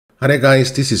Hi there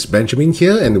guys, this is Benjamin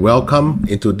here and welcome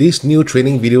into this new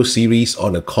training video series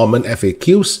on the common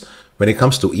FAQs when it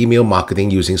comes to email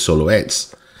marketing using solo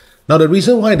ads. Now the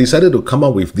reason why I decided to come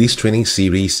up with this training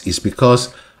series is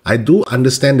because I do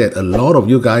understand that a lot of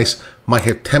you guys might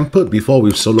have tampered before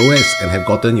with solo ads and have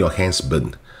gotten your hands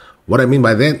burned. What I mean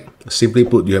by that, simply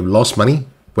put, you have lost money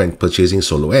when purchasing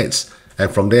solo ads.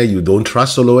 And from there, you don't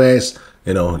trust solo ads,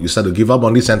 you start to give up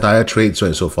on this entire trade, so on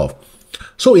and so forth.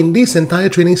 So in this entire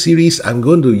training series, I'm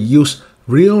going to use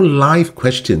real life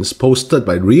questions posted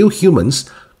by real humans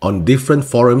on different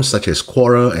forums such as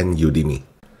Quora and Udimi.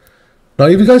 Now,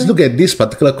 if you guys look at this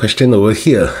particular question over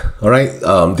here, all right,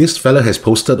 this fella has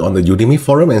posted on the Udimi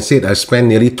forum and said, I spent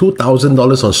nearly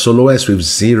 $2,000 on solo ads with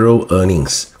zero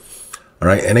earnings. All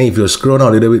right, and then if you scroll down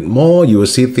a little bit more, you will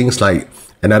see things like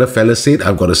another fella said,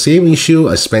 I've got the same issue.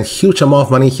 I spent huge amount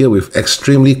of money here with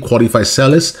extremely qualified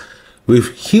sellers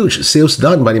with huge sales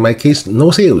done, but in my case,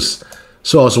 no sales.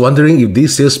 So I was wondering if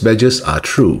these sales badges are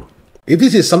true. If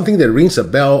this is something that rings a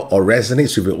bell or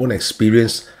resonates with your own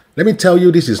experience, let me tell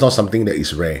you, this is not something that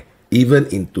is rare, even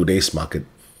in today's market.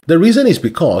 The reason is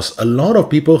because a lot of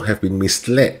people have been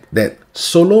misled that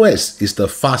solo ads is the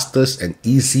fastest and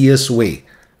easiest way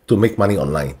to make money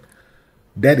online.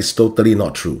 That is totally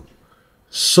not true.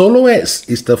 Solo ads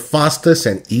is the fastest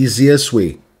and easiest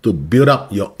way to build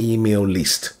up your email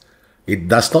list. It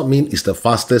does not mean it's the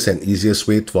fastest and easiest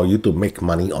way for you to make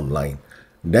money online.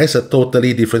 That's a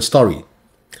totally different story.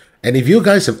 And if you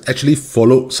guys have actually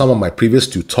followed some of my previous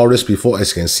tutorials before,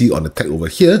 as you can see on the tag over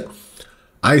here,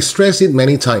 I stress it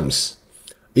many times.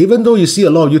 Even though you see a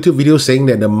lot of YouTube videos saying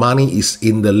that the money is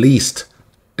in the list,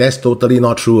 that's totally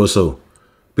not true also.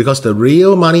 Because the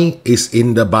real money is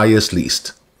in the buyer's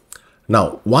list.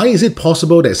 Now, why is it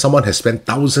possible that someone has spent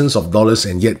thousands of dollars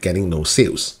and yet getting no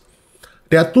sales?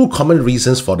 There are two common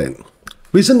reasons for that.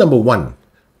 Reason number one,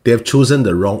 they have chosen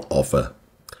the wrong offer.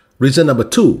 Reason number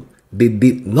two, they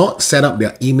did not set up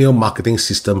their email marketing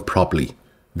system properly.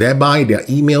 Thereby, their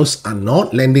emails are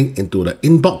not landing into the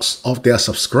inbox of their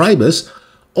subscribers,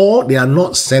 or they are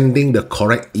not sending the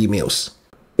correct emails.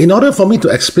 In order for me to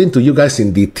explain to you guys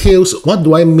in details what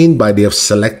do I mean by they have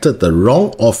selected the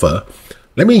wrong offer,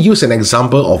 let me use an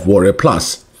example of Warrior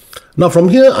Plus. Now from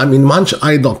here, I'm in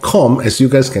muncheye.com. As you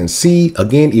guys can see,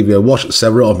 again, if you have watched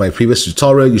several of my previous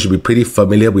tutorials, you should be pretty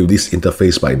familiar with this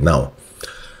interface by now.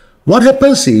 What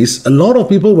happens is, a lot of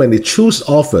people, when they choose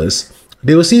offers,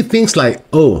 they will see things like,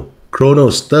 oh,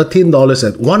 Chronos, $13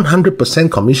 at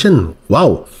 100% commission.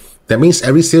 Wow, that means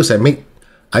every sales I make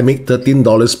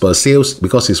 $13 per sales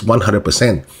because it's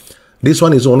 100%. This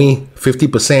one is only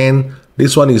 50%.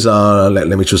 This one is, let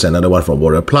me choose another one from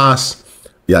Warrior Plus.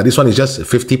 Yeah, this one is just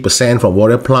 50% from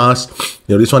Warrior Plus.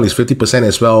 This one is 50%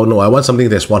 as well. No, I want something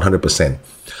that's 100%.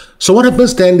 So what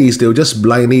happens then is they'll just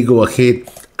blindly go ahead,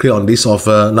 click on this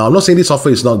offer. Now, I'm not saying this offer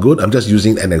is not good. I'm just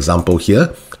using an example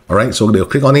here. All right, so they'll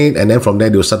click on it, and then from there,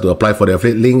 they'll start to apply for their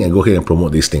affiliate link and go ahead and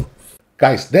promote this thing.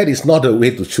 Guys, that is not a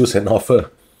way to choose an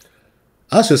offer.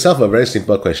 Ask yourself a very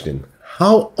simple question.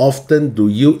 How often do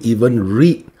you even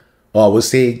read, or I would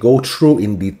say go through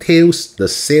in details, the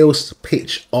sales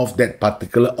page of that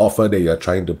particular offer that you are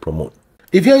trying to promote?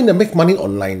 If you're in the make money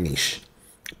online niche,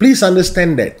 please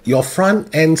understand that your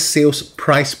front-end sales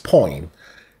price point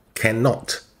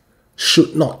cannot,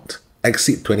 should not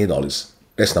exceed $20.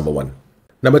 That's number one.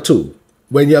 Number two,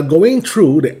 when you're going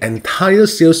through the entire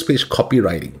sales page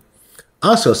copywriting,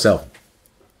 ask yourself,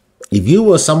 if you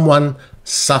were someone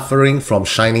suffering from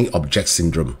shiny object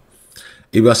syndrome,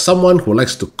 if you're someone who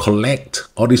likes to collect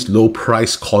all these low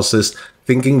price courses,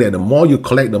 thinking that the more you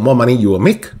collect, the more money you will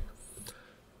make,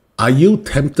 are you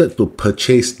tempted to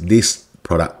purchase this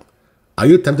product? Are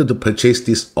you tempted to purchase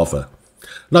this offer?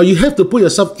 Now, you have to put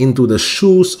yourself into the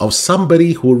shoes of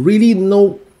somebody who really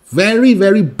know very,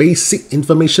 very basic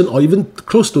information or even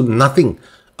close to nothing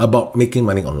about making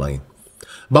money online.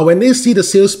 But when they see the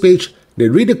sales page, they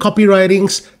read the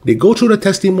copywritings, they go through the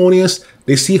testimonials,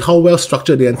 they see how well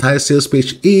structured the entire sales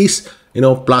page is,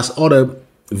 plus all the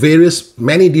various,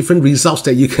 many different results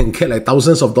that you can get, like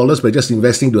thousands of dollars by just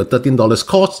investing to a $13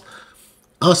 course.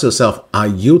 Ask yourself, are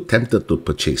you tempted to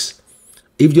purchase?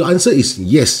 If your answer is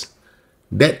yes,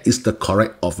 that is the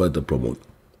correct offer to promote.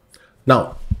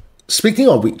 Now, speaking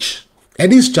of which, at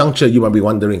this juncture, you might be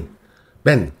wondering,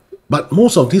 Ben, but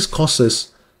most of these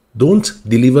courses don't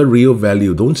deliver real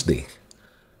value, don't they?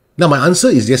 Now, my answer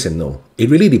is yes and no. It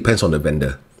really depends on the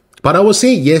vendor. But I will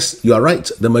say, yes, you are right.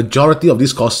 The majority of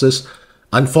these courses,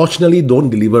 unfortunately,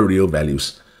 don't deliver real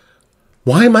values.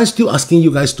 Why am I still asking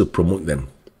you guys to promote them?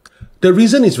 The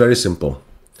reason is very simple.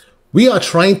 We are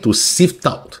trying to sift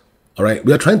out, all right?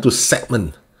 We are trying to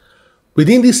segment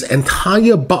Within this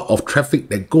entire bulk of traffic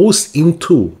that goes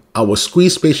into our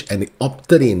squeeze page and they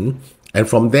opted in, and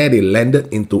from there they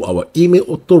landed into our email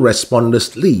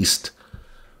autoresponders list,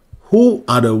 who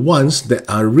are the ones that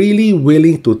are really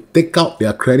willing to take out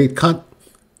their credit card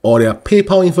or their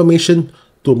PayPal information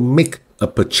to make a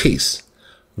purchase,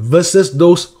 versus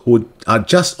those who are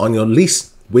just on your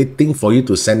list waiting for you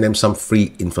to send them some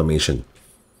free information.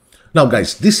 Now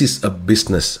guys, this is a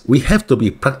business. We have to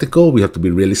be practical, we have to be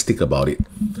realistic about it.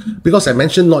 Because I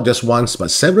mentioned not just once,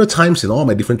 but several times in all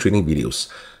my different training videos,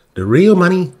 the real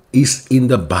money is in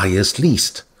the buyer's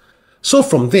list. So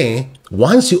from there,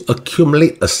 once you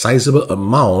accumulate a sizable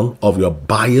amount of your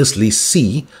buyer's list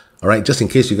C, all right, just in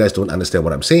case you guys don't understand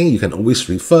what I'm saying, you can always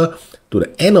refer to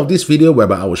the end of this video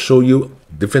whereby I will show you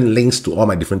different links to all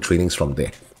my different trainings from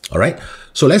there. All right,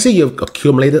 so let's say you've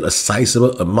accumulated a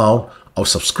sizable amount of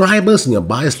subscribers in your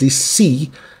buyer's list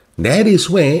C. That is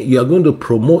where you are going to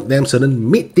promote them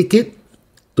certain mid-ticket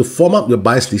to form up your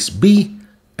buyer's list B,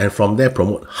 and from there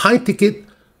promote high ticket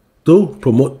to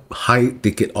promote high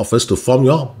ticket offers to form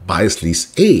your buyer's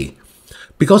list A.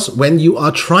 Because when you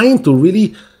are trying to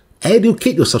really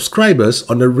educate your subscribers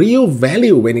on the real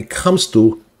value when it comes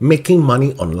to making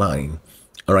money online,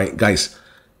 all right guys,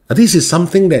 this is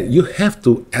something that you have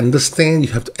to understand,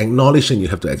 you have to acknowledge, and you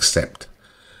have to accept.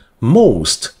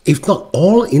 Most, if not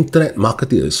all, internet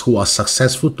marketers who are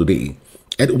successful today,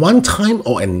 at one time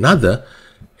or another,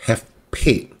 have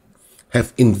paid,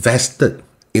 have invested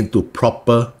into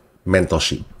proper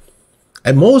mentorship.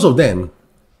 And most of them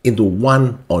into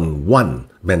one-on-one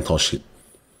mentorship.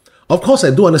 Of course,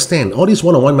 I do understand all this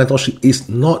one-on-one mentorship is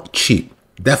not cheap.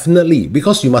 Definitely,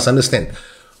 because you must understand,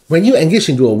 when you engage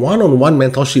into a one-on-one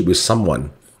mentorship with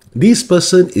someone, this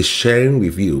person is sharing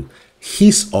with you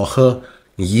his or her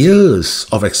years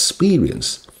of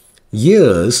experience,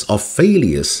 years of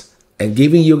failures, and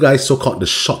giving you guys so-called the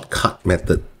shortcut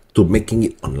method to making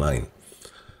it online.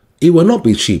 It will not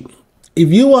be cheap. If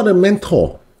you are the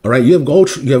mentor, all right, you have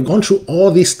gone through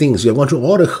all these things, you have gone through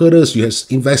all the hurdles, you have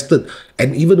invested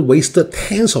and even wasted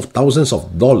tens of thousands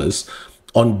of dollars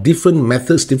on different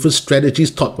methods, different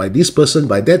strategies taught by this person,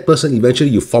 by that person. Eventually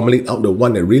you formulate out the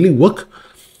one that really work.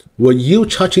 Will you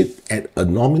charge it at a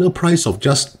nominal price of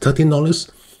just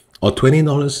 $13 or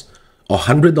 $20 or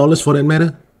 $100 for that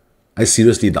matter? I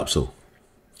seriously doubt so.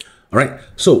 All right,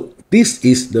 so this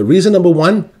is the reason number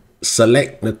one: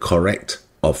 select the correct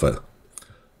offer.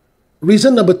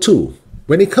 Reason number two,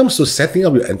 when it comes to setting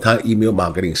up your entire email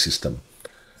marketing system,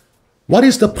 what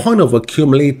is the point of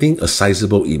accumulating a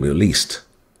sizable email list?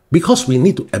 Because we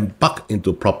need to embark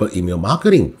into proper email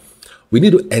marketing. We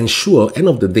need to ensure, end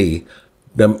of the day,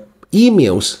 the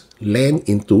emails land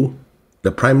into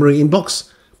the primary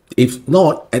inbox, if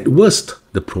not, at worst,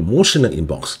 the promotional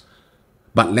inbox,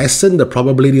 but lessen the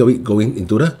probability of it going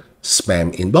into the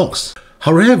spam inbox.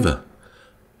 However,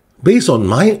 based on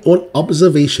my own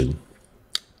observation,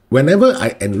 whenever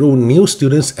I enroll new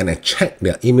students and I check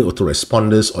their email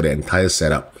autoresponders or their entire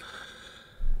setup,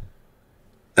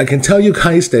 I can tell you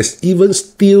guys there's even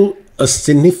still a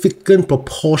significant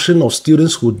proportion of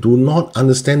students who do not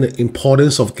understand the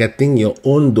importance of getting your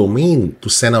own domain to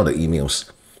send out the emails.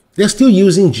 They're still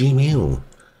using Gmail.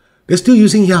 They're still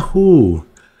using Yahoo.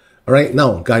 All right,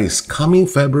 now guys, coming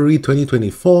February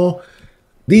 2024,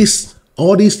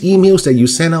 all these emails that you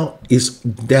send out is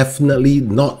definitely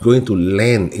not going to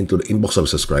land into the inbox of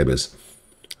subscribers.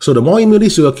 So the more email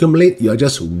lists you accumulate, you are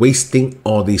just wasting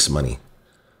all this money.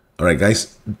 All right,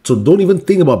 guys, so don't even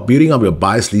think about building up your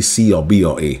buyer's list C or B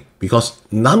or A, because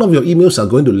none of your emails are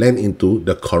going to land into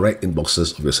the correct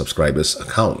inboxes of your subscribers'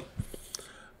 account.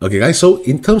 Okay, guys, so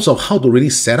in terms of how to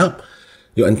really set up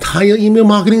your entire email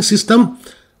marketing system,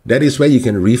 that is where you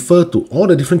can refer to all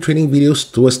the different training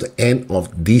videos towards the end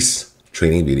of this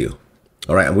training video.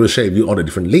 All right, I'm going to share with you all the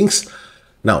different links.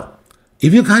 Now,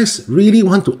 if you guys really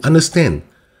want to understand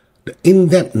the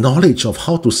in-depth knowledge of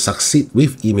how to succeed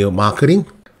with email marketing,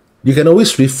 you can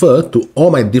always refer to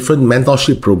all my different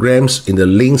mentorship programs in the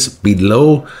links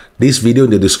below this video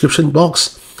in the description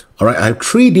box. All right, I have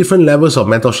 3 different levels of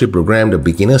mentorship program: the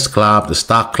beginners club, the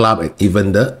start club, and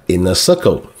even the inner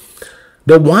circle.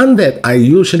 The one that I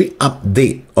usually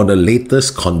update on the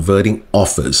latest converting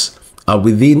offers are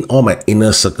within all my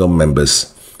inner circle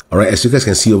members. All right, as you guys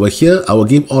can see over here, I will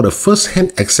give all the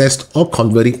first-hand access to all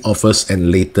converting offers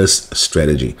and latest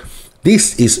strategy.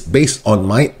 This is based on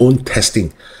my own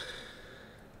testing.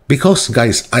 Because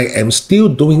guys, I am still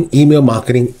doing email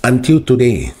marketing until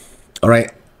today. All right,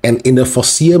 and in the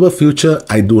foreseeable future,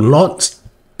 I do not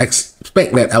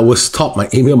expect that I will stop my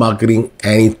email marketing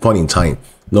any point in time,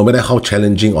 no matter how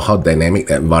challenging or how dynamic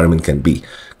that environment can be.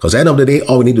 Because at the end of the day,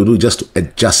 all we need to do is just to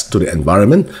adjust to the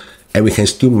environment, and we can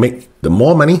still make the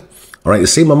more money, all right, the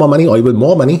same amount of money or even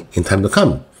more money in time to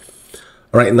come.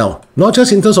 All right, now, not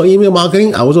just in terms of email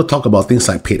marketing, I also talk about things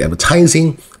like paid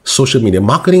advertising, social media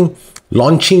marketing,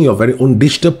 launching your very own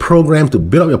digital program to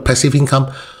build up your passive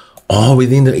income, all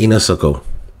within the inner circle.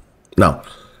 Now,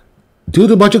 due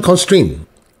to budget constraint,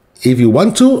 if you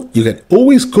want to, you can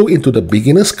always go into the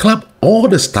Beginners Club or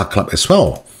the Star Club as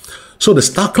well. So the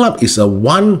Star Club is a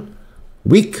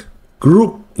 1-week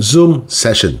group Zoom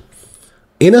session.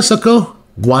 Inner circle,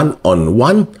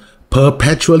 one-on-one,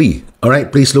 perpetually. All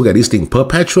right, please look at this thing,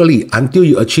 perpetually until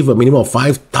you achieve a minimum of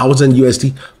 5,000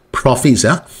 USD profits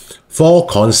for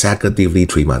consecutively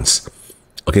 3 months.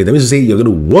 Okay, that means to say you're going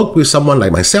to work with someone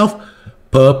like myself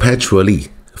perpetually,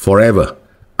 forever,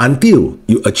 until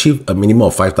you achieve a minimum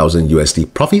of 5,000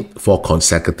 USD profit for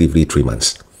consecutively 3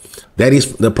 months. That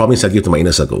is the promise I give to my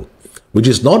inner circle, which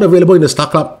is not available in the Star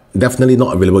Club, definitely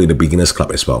not available in the Beginners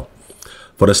Club as well.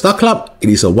 For the Star Club, it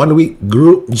is a 1-week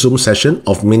group Zoom session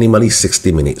of minimally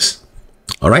 60 minutes.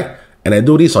 All right, and I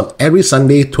do this on every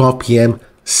Sunday, 12 p.m.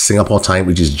 Singapore time,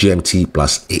 which is GMT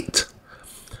 +8.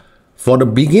 For the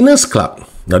Beginners Club,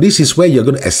 now this is where you're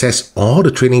going to access all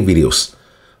the training videos.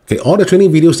 Okay, all the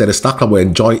training videos that the Star Club will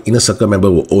enjoy, Inner Circle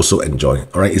member will also enjoy.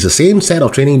 All right, it's the same set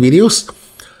of training videos.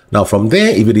 Now from there,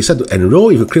 if you decide to enroll,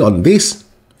 if you click on this,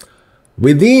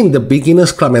 within the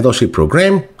Beginners Club Mentorship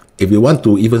Program, if you want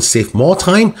to even save more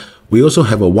time, we also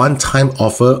have a one-time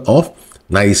offer of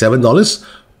 $97,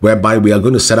 whereby we are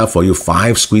going to set up for you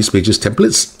 5 squeeze pages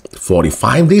templates,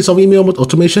 45 days of email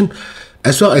automation,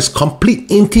 as well as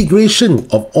complete integration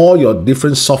of all your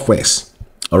different softwares.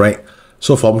 All right.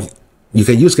 So you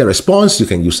can use GetResponse, you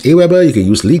can use AWeber, you can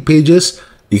use Leadpages,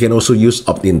 you can also use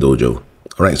Optin Dojo.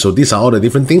 All right. So these are all the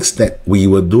different things that we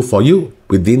will do for you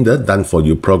within the Done For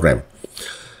You program.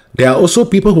 There are also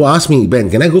people who ask me, Ben,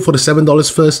 can I go for the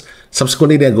 $7 first?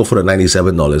 Subsequently, then go for the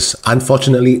 $97.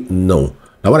 Unfortunately, no.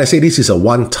 Now, when I say this is a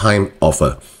one-time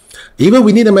offer, even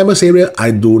within the members area,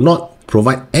 I do not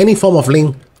provide any form of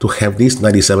link to have this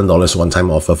 $97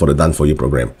 one-time offer for the Done For You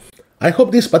program. I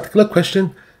hope this particular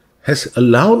question has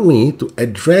allowed me to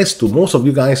address to most of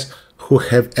you guys who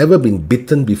have ever been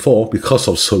bitten before because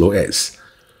of solo ads.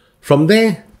 From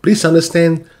there, please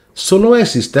understand, solo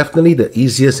ads is definitely the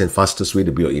easiest and fastest way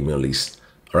to build your email list.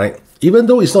 All right. Even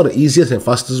though it's not the easiest and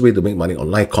fastest way to make money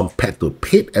online compared to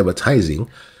paid advertising,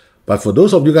 but for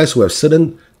those of you guys who have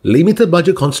certain limited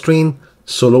budget constraint,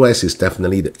 solo ads is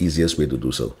definitely the easiest way to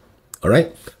do so. All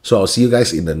right. So I'll see you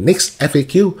guys in the next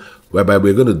FAQ, whereby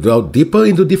we're going to delve deeper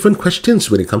into different questions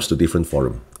when it comes to different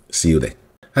forums. See you there.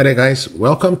 Hi there, guys.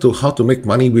 Welcome to How to Make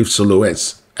Money with Solo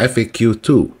Ads, FAQ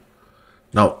 2.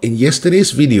 Now, in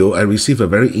yesterday's video, I received a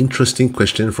very interesting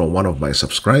question from one of my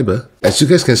subscribers. As you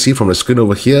guys can see from the screen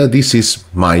over here, this is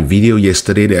my video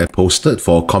yesterday that I posted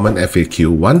for Common FAQ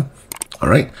 1. All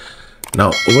right.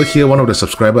 Now, over here, one of the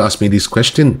subscribers asked me this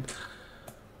question.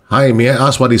 Hi, may I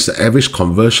ask what is the average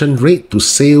conversion rate to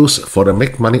sales for the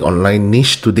Make Money Online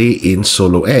niche today in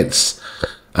solo ads?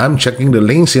 I'm checking the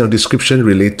links in the description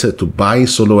related to buy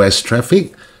solo ads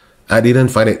traffic. I didn't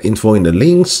find that info in the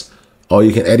links, or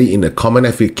you can add it in the Common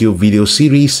FAQ video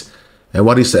series. And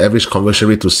what is the average conversion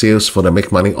rate to sales for the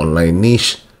Make Money Online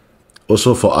niche?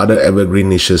 Also for other evergreen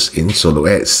niches in solo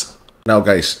ads. Now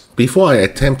guys, before I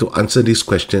attempt to answer this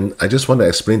question, I just want to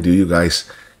explain to you guys,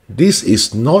 this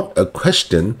is not a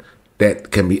question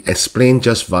that can be explained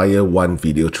just via one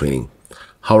video training.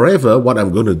 However, what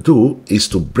I'm going to do is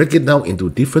to break it down into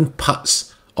different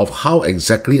parts of how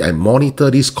exactly I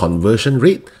monitor this conversion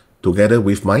rate together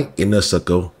with my Inner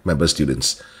Circle member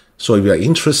students. So if you are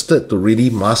interested to really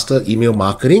master email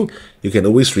marketing, you can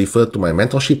always refer to my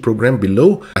mentorship program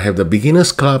below. I have the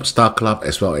Beginners Club, Star Club,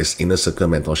 as well as Inner Circle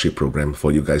mentorship program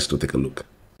for you guys to take a look.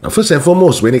 Now, first and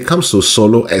foremost, when it comes to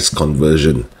solo ads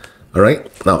conversion, all right,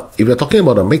 now, if you're talking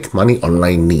about a Make Money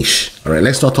Online niche, all right,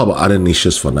 let's not talk about other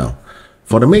niches for now.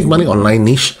 For the Make Money Online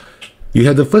niche, you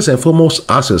have to first and foremost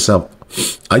ask yourself,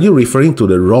 are you referring to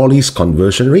the raw list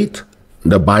conversion rate,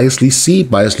 the bias list C,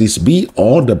 bias list B,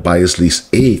 or the bias list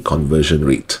A conversion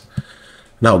rate?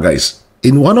 Now guys,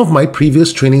 in one of my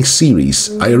previous training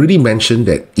series, I already mentioned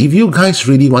that if you guys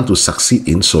really want to succeed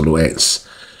in solo ads,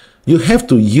 you have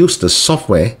to use the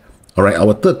software, all right,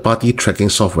 our third-party tracking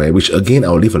software, which again,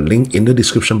 I'll leave a link in the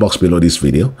description box below this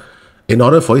video, in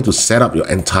order for you to set up your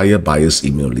entire buyer's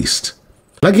email list.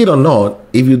 Like it or not,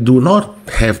 if you do not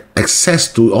have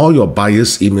access to all your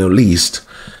buyer's email list,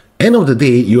 end of the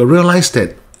day, you will realize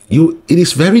that it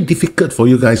is very difficult for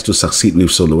you guys to succeed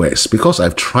with solo ads, because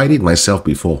I've tried it myself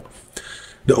before.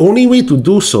 The only way to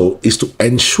do so is to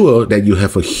ensure that you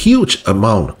have a huge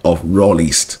amount of raw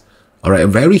list. All right, a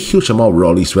very huge amount of raw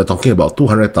list. We're talking about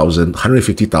 200,000,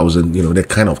 150,000, that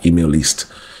kind of email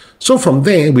list. So from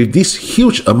there, with this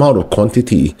huge amount of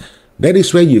quantity, that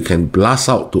is where you can blast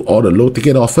out to all the low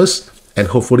ticket offers and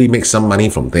hopefully make some money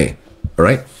from there. All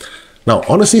right. Now,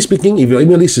 honestly speaking, if your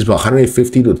email list is about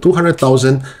 150 to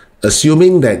 200,000,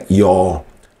 assuming that your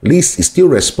list is still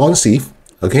responsive,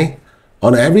 okay,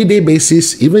 on an everyday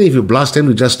basis, even if you blast them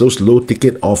with just those low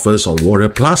ticket offers on Warrior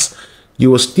Plus, you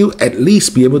will still at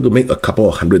least be able to make a couple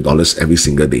of $100 every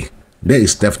single day. That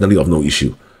is definitely of no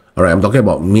issue. All right, I'm talking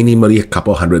about minimally a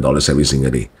couple of $100 every single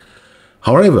day.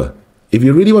 However, if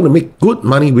you really want to make good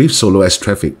money with solo ads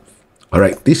traffic, all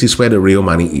right, this is where the real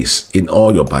money is, in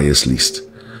all your buyers list.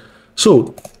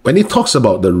 So when it talks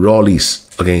about the raw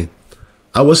list, okay,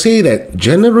 I will say that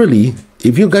generally,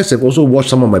 if you guys have also watched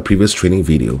some of my previous training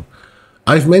video,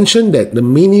 I've mentioned that the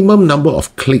minimum number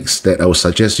of clicks that I would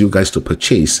suggest you guys to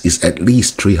purchase is at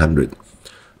least 300.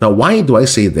 Now, why do I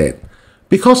say that?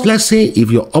 Because let's say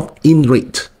if your opt-in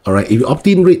rate, all right, if your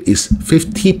opt-in rate is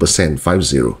 50%,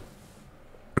 50.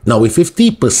 Now, with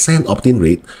 50% opt-in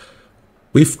rate,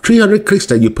 with 300 clicks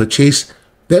that you purchase,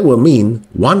 that will mean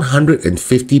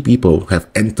 150 people have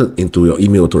entered into your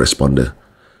email autoresponder.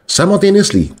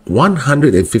 Simultaneously,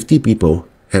 150 people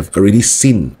have already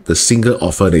seen the single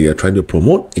offer that you're trying to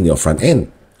promote in your front end.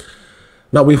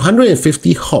 Now, with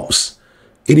 150 hops,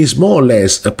 it is more or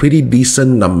less a pretty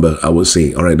decent number, I would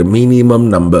say, all right, the minimum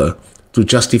number to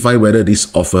justify whether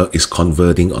this offer is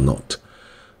converting or not.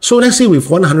 So let's say with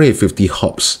 150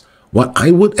 hops, what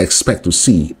I would expect to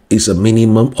see is a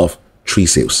minimum of 3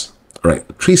 sales, right?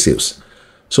 3 sales.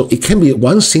 So it can be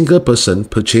one single person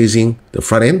purchasing the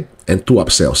front end and 2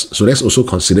 upsells. So that's also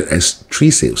considered as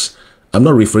 3 sales. I'm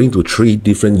not referring to 3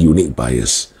 different unique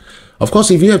buyers. Of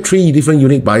course, if you have 3 different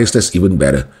unique buyers, that's even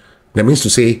better. That means to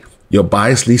say your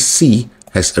buyers list C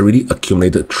has already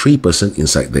accumulated 3 person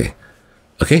inside there.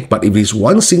 Okay, but if it's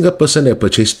one single person that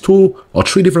purchased 2 or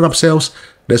 3 different upsells,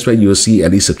 that's where you'll see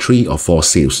at least a 3 or 4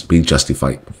 sales being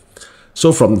justified.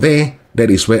 So from there, that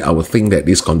is where I would think that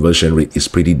this conversion rate is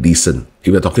pretty decent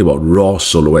if we're talking about raw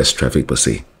solo ads traffic per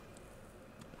se.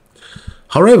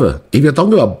 However, if you're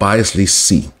talking about buyers list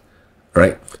C,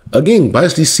 right? Again,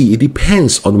 buyers list C, it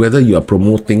depends on whether you are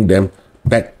promoting them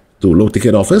back to low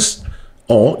ticket offers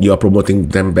or you are promoting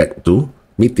them back to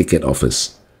mid ticket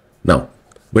offers. Now,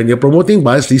 when you're promoting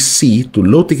buyers list C to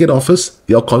low ticket offers,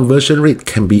 your conversion rate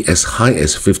can be as high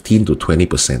as 15 to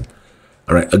 20%.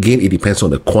 All right. Again, it depends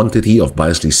on the quantity of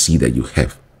buyers list C that you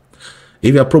have.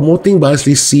 If you're promoting buyers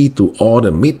list C to all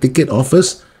the mid ticket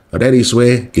offers, that is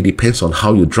where it depends on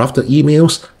how you draft the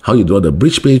emails, how you draw the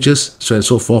bridge pages, so on and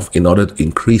so forth, in order to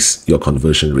increase your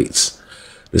conversion rates.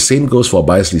 The same goes for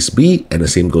buyers list B and the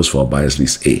same goes for buyers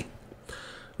list A.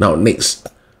 Now, next,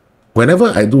 whenever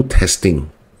I do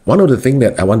testing, one of the things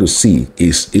that I want to see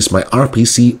is my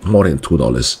RPC more than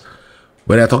 $2?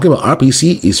 When I'm talking about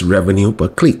RPC, is revenue per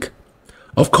click.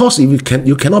 Of course, if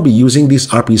you cannot be using this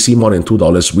RPC more than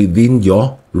 $2 within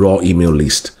your raw email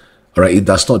list. All right, it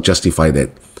does not justify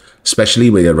that, especially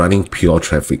when you're running pure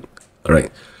traffic. All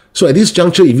right. So at this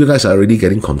juncture, if you guys are already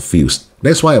getting confused,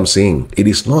 that's why I'm saying it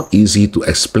is not easy to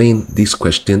explain this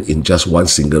question in just one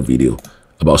single video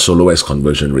about solo ads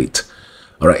conversion rate.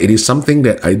 All right. It is something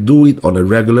that I do it on a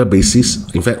regular basis.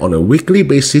 In fact, on a weekly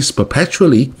basis,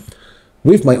 perpetually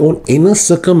with my own inner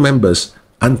circle members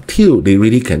until they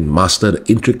really can master the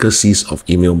intricacies of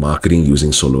email marketing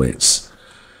using solo ads.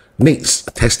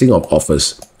 Next, testing of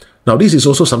offers. Now, this is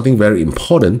also something very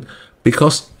important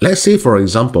because let's say, for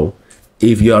example,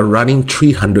 if you are running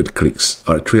 300 clicks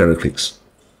or 300 clicks,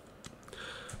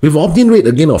 with opt-in rate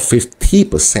again of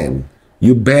 50%,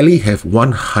 you barely have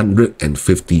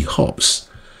 150 hops.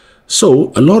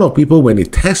 So a lot of people, when they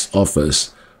test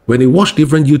offers, when they watch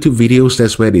different YouTube videos,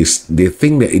 that's where they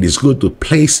think that it is good to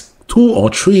place 2 or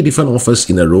 3 different offers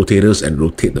in the rotators and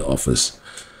rotate the offers.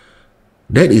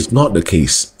 That is not the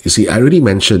case. You see, I already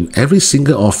mentioned every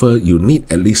single offer, you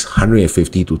need at least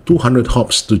 150 to 200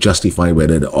 hops to justify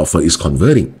whether the offer is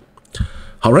converting.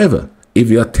 However, if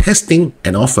you are testing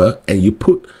an offer and you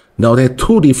put, now there are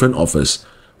 2 different offers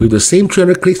with the same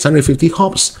 300 clicks, 150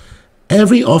 hops,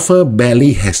 every offer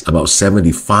barely has about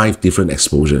 75 different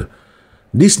exposure.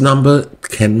 This number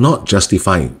cannot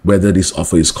justify whether this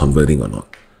offer is converting or not.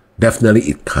 Definitely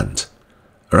it can't.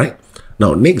 All right.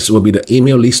 Now, next will be the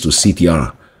email list to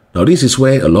CTR. Now, this is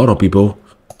where a lot of people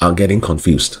are getting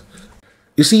confused.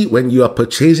 You see, when you are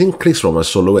purchasing clicks from a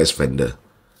solo ads vendor,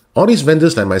 all these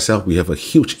vendors like myself, we have a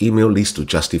huge email list to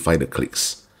justify the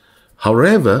clicks.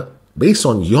 However, based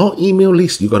on your email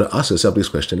list, you got to ask yourself this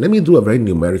question. Let me do a very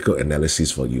numerical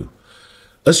analysis for you.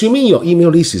 Assuming your email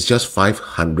list is just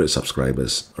 500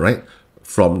 subscribers, right?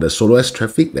 From the SoloS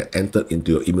traffic that entered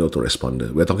into your email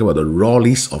autoresponder. We're talking about the raw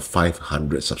list of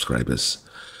 500 subscribers.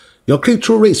 Your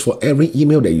click-through rates for every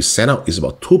email that you send out is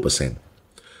about 2%.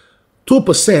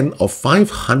 2% of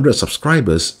 500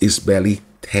 subscribers is barely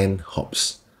 10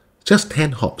 hops. Just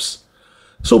 10 hops.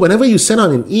 So whenever you send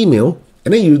out an email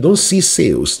and then you don't see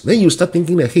sales, then you start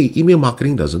thinking that, hey, email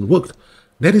marketing doesn't work.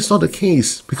 That is not the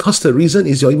case, because the reason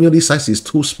is your email list size is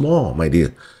too small, my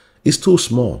dear. It's too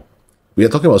small. We are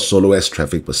talking about SoloS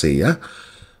traffic per se, yeah?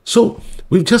 So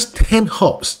with just 10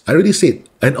 hops, I already said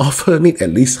an offer needs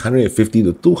at least 150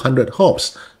 to 200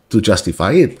 hops to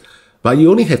justify it. But you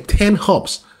only have 10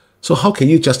 hops. So how can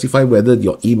you justify whether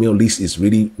your email list is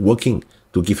really working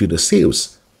to give you the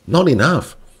sales? Not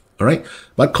enough. All right.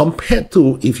 But compared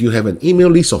to if you have an email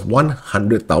list of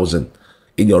 100,000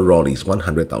 in your raw list,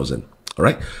 100,000. All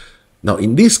right. Now,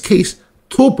 in this case,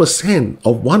 2%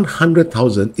 of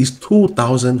 100,000 is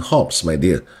 2,000 hops, my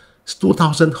dear. It's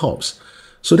 2,000 hops.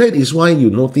 So that is why you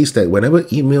notice that whenever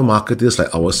email marketers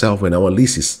like ourselves, when our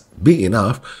list is big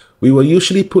enough, we will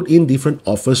usually put in different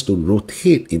offers to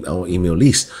rotate in our email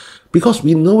list. Because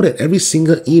we know that every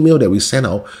single email that we send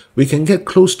out, we can get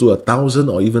close to 1,000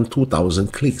 or even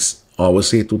 2,000 clicks, or I would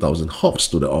say 2,000 hops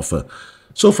to the offer.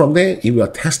 So from there, if we are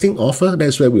testing offer,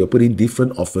 that's where we are putting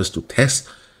different offers to test,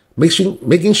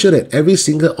 making sure that every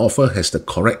single offer has the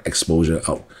correct exposure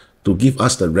out to give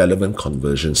us the relevant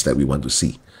conversions that we want to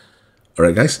see. All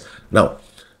right, guys. Now,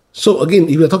 so again,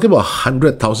 if you're talking about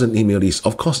 100,000 email lists,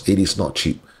 of course, it is not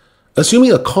cheap.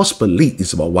 Assuming a cost per lead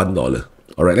is about $1.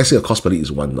 All right, let's say a cost per lead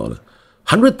is $1.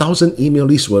 100,000 email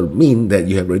lists will mean that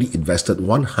you have already invested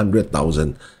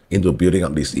 100,000 into building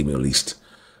up this email list.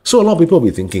 So a lot of people will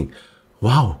be thinking,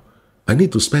 wow, I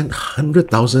need to spend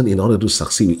 100,000 in order to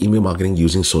succeed with email marketing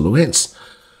using SoloS.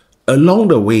 Along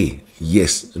the way,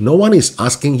 yes, no one is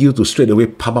asking you to straight away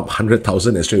pump up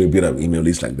 100,000 and straight away build up an email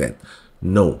list like that.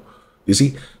 No. You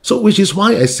see? So which is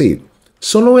why I say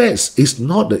SoloS is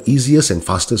not the easiest and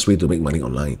fastest way to make money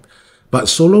online. But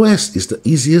SoloS is the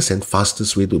easiest and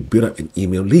fastest way to build up an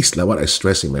email list, like what I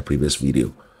stressed in my previous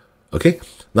video. Okay?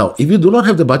 Now, if you do not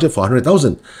have the budget for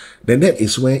 100,000, then that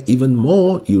is where even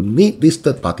more you need this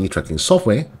third-party tracking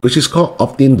software, which is called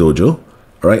Optin Dojo.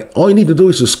 All right? All you need to do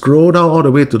is to scroll down all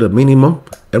the way to the minimum,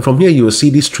 and from here you will see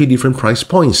these 3 different price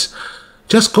points.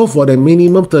 Just go for the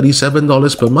minimum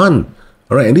 $37 per month.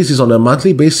 All right, and this is on a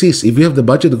monthly basis. If you have the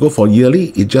budget to go for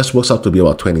yearly, it just works out to be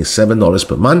about $27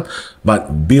 per month,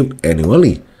 but billed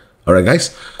annually. All right,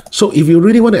 guys. So if you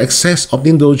really want to access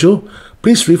Optin Dojo,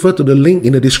 please refer to the link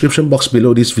in the description box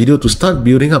below this video to start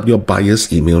building up your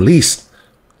buyer's email list.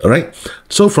 All right.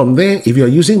 So from there, if you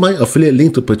are using my affiliate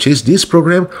link to purchase this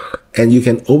program, and you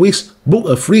can always book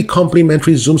a free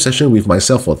complimentary Zoom session with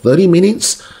myself for 30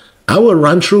 minutes, I will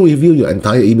run through with you your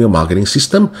entire email marketing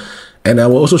system. And I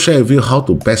will also share with you how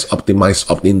to best optimize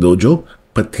Optin Dojo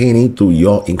pertaining to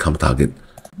your income target.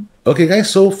 Okay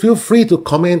guys, so feel free to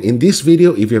comment in this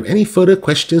video if you have any further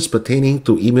questions pertaining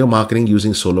to email marketing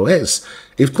using SoloS.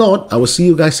 If not, I will see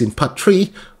you guys in part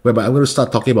 3, whereby I'm going to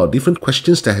start talking about different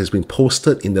questions that has been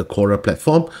posted in the Quora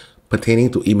platform pertaining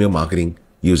to email marketing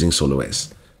using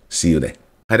SoloS. See you there.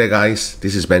 Hi there guys,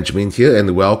 this is Benjamin here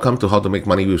and welcome to How to Make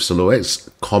Money with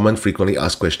SoloS, Common Frequently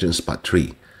Asked Questions Part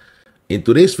 3. In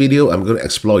today's video, I'm going to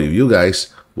explore with you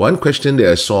guys one question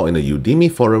that I saw in the Udimi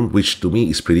forum, which to me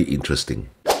is pretty interesting.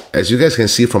 As you guys can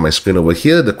see from my screen over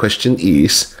here, the question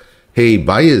is, hey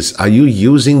buyers, are you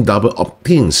using double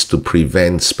opt-ins to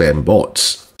prevent spam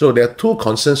bots? So there are 2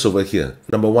 concerns over here.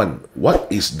 Number 1,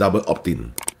 what is double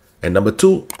opt-in? And number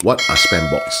 2, what are spam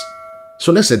bots?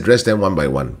 So let's address them one by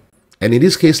one. And in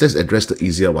this case, let's address the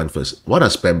easier one first. What are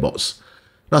spam bots?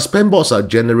 Now, spam bots are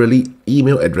generally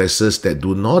email addresses that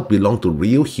do not belong to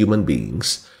real human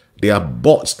beings. They are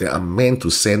bots that are meant to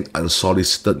send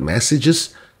unsolicited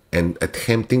messages and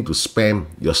attempting to spam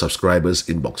your subscribers'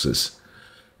 inboxes.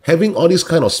 Having all these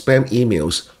kind of spam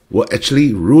emails will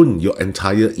actually ruin your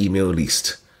entire email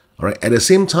list. All right. At the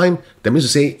same time, that means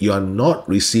to say you are not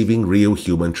receiving real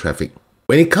human traffic.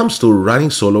 When it comes to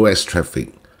running SoloS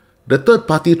traffic, the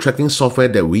third-party tracking software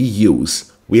that we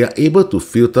use, we are able to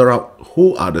filter out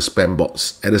who are the spam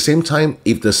bots. At the same time,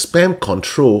 if the spam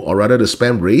control, or rather the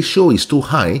spam ratio is too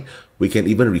high, we can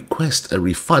even request a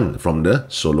refund from the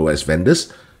SoloS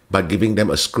vendors by giving them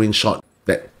a screenshot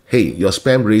that, hey, your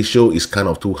spam ratio is kind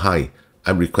of too high.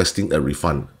 I'm requesting a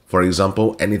refund. For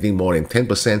example, anything more than 10%,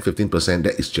 15%,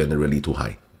 that is generally too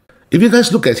high. If you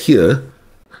guys look at here,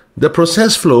 the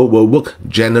process flow will work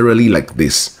generally like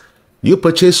this. you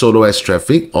purchase solo ads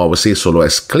traffic, or I would say solo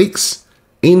ads clicks,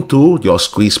 into your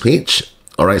squeeze page.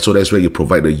 All right, so that's where you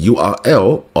provide the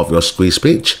URL of your squeeze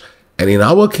page. And in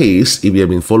our case, if you have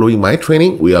been following my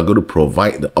training, we are going to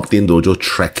provide the Optin Dojo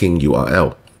tracking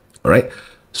URL. All right,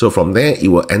 so from there, it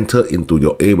will enter into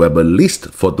your AWeber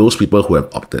list for those people who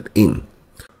have opted in.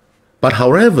 But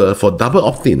however, for double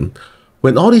opt-in,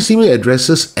 when all these email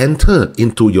addresses enter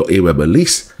into your AWeber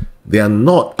list, they are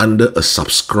not under a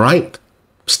subscribed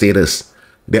status.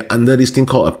 They're under this thing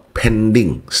called a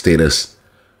pending status,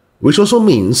 which also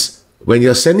means when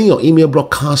you're sending your email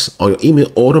broadcasts or your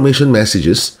email automation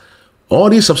messages, all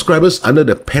these subscribers under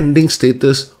the pending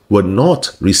status will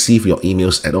not receive your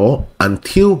emails at all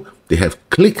until they have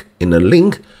clicked in a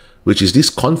link, which is this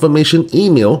confirmation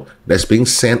email that's being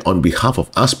sent on behalf of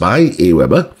us by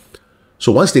AWeber.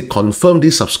 So once they confirm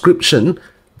this subscription,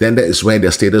 then that is where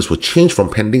their status will change from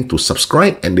pending to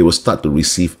subscribe, and they will start to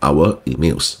receive our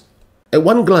emails. At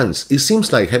one glance, it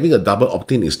seems like having a double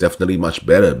opt-in is definitely much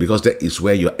better, because that is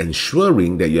where you're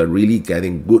ensuring that you're really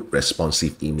getting good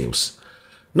responsive emails.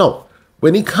 Now,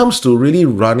 when it comes to really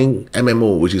running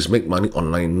MMO, which is make money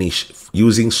online niche,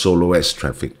 using solo ads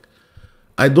traffic,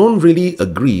 I don't really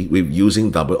agree with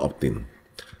using double opt-in.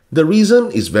 The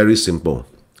reason is very simple.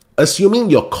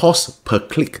 Assuming your cost per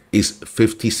click is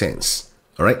 50 cents.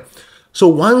 All right. So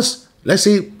once, let's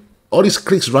say, all these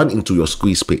clicks run into your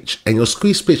squeeze page, and your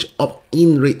squeeze page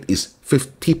opt-in rate is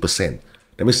 50%.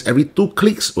 That means every 2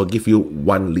 clicks will give you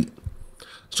 1 lead.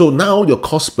 So now your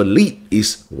cost per lead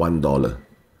is $1.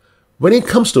 When it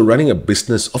comes to running a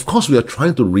business, of course, we are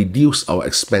trying to reduce our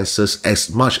expenses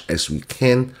as much as we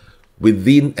can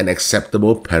within an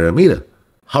acceptable parameter.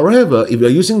 However, if you're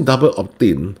using double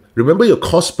opt-in, remember your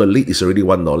cost per lead is already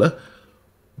 $1.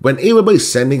 When AWeber is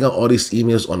sending out all these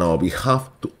emails on our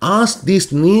behalf to ask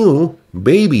these new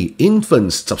baby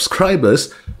infant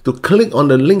subscribers to click on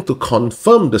the link to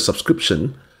confirm the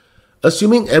subscription,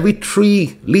 assuming every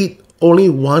 3 lead, only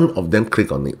 1 of them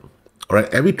click on it. All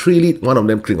right, every 3 lead, 1 of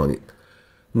them click on it.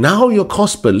 Now your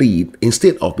cost per lead,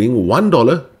 instead of being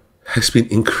 $1, has been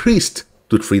increased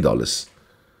to $3.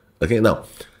 Okay, now,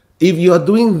 if you are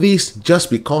doing this just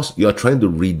because you are trying to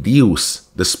reduce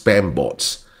the spam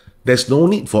bots, there's no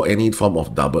need for any form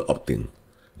of double opt-in.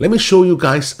 Let me show you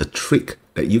guys a trick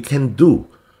that you can do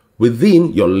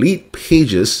within your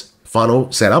Leadpages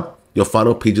funnel setup, your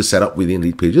funnel pages setup within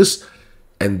Leadpages,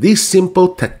 and this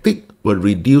simple tactic will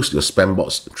reduce your spam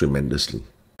bots tremendously.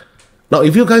 Now,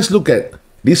 if you guys look at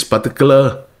this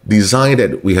particular design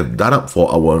that we have done up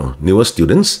for our newer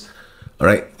students, all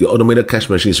right, your automated cash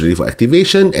machine is ready for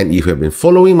activation, and if you have been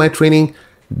following my training,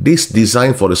 this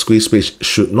design for the squeeze page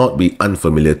should not be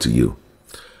unfamiliar to you.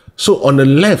 So on the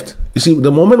left, you see, the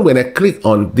moment when I click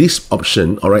on this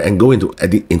option, all right, and go into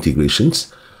edit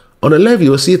integrations, on the left,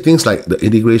 you will see things like the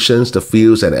integrations, the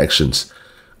fields, and actions.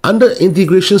 Under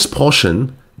integrations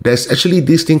portion, there's actually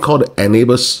this thing called the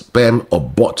enable spam or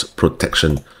bot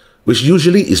protection, which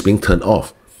usually is being turned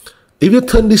off. If you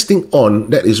turn this thing on,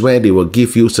 that is where they will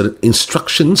give you certain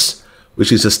instructions,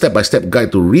 which is a step-by-step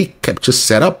guide to recapture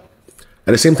setup.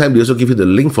 At the same time, they also give you the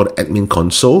link for the admin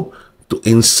console to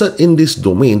insert in this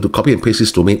domain, to copy and paste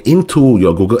this domain into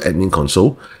your Google admin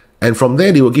console. And from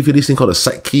there, they will give you this thing called the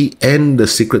side key and the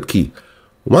secret key.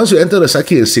 Once you enter the side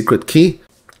key and secret key,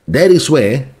 that is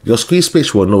where your squeeze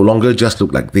page will no longer just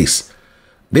look like this.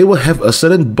 They will have a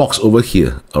certain box over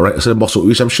here, all right, a certain box,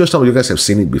 which I'm sure some of you guys have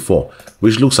seen it before,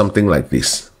 which looks something like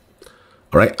this.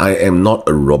 All right, I am not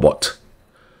a robot.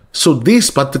 So this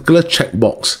particular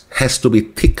checkbox has to be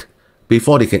ticked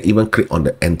before they can even click on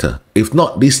the enter. If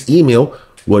not, this email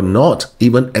will not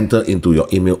even enter into your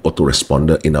email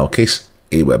autoresponder, in our case,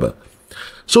 AWeber.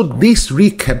 So this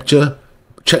recapture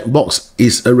checkbox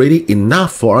is already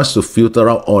enough for us to filter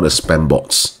out all the spam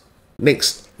bots.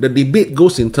 Next, the debate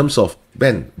goes in terms of,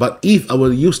 Ben, but if I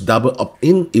will use double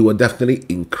opt-in, it will definitely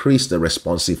increase the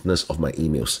responsiveness of my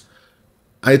emails.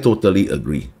 I totally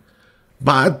agree.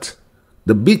 But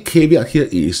the big caveat here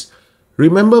is,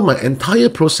 remember my entire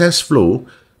process flow,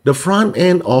 the front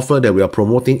end offer that we are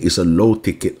promoting is a low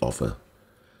ticket offer.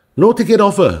 Low ticket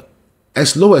offer,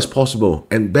 as low as possible,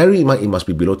 and bear in mind it must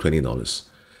be below $20.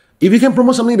 If you can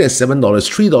promote something that's $7,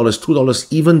 $3, $2,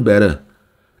 even better.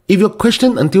 If your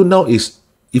question until now is,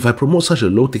 if I promote such a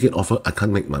low ticket offer, I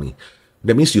can't make money,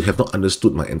 that means you have not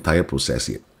understood my entire process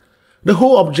yet. The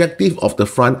whole objective of the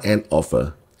front end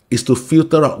offer is to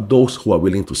filter out those who are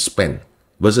willing to spend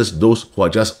versus those who are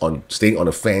just staying on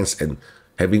the fence and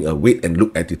having a wait and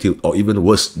look attitude, or even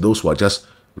worse, those who are just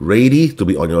ready to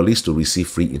be on your list to receive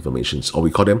free information, or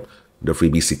we call them the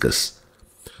freebie seekers.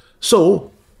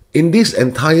 So In this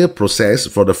entire process,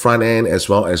 for the front end, as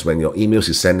well as when your emails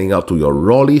is sending out to your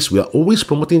raw list, we are always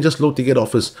promoting just low ticket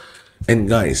offers. And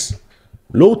guys,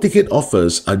 low ticket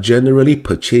offers are generally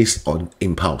purchased on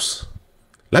impulse.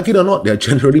 Like it or not, they are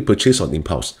generally purchased on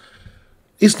impulse.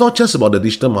 It's not just about the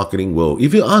digital marketing world.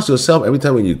 If you ask yourself every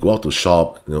time when you go out to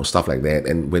shop, stuff like that,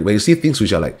 and when you see things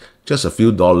which are like just a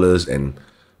few dollars and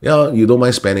you don't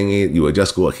mind spending it, you will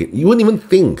just go ahead. You won't even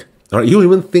think, all right? You won't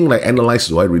even think like analyze,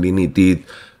 do I really need it?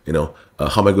 How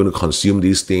am I going to consume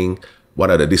this thing? What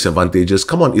are the disadvantages?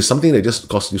 Come on, it's something that just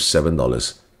costs you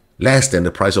 $7, less than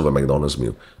the price of a McDonald's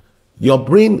meal. Your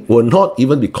brain will not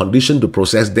even be conditioned to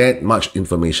process that much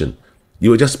information.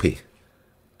 You will just pay,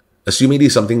 assuming this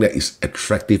is something that is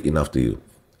attractive enough to you.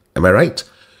 Am I right?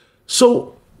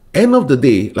 So, end of the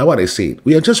day, like what I said,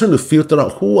 we are just trying to filter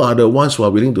out who are the ones who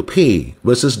are willing to pay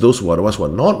versus those who are the ones who are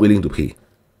not willing to pay.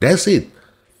 That's it.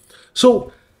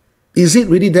 So, is it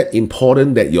really that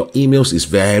important that your emails is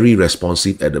very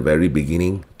responsive at the very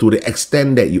beginning to the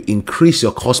extent that you increase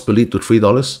your cost per lead to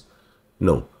 $3?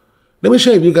 No. Let me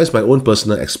share with you guys my own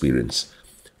personal experience.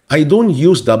 I don't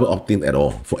use double opt-in at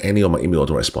all for any of my email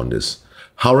autoresponders.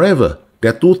 However,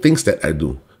 there are two things that I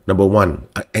do. Number one,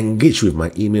 I engage with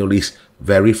my email list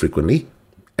very frequently,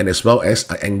 and as well as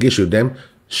I engage with them,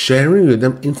 sharing with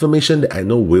them information that I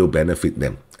know will benefit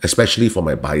them, especially for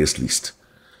my buyers list.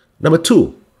 Number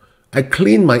two, I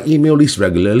clean my email list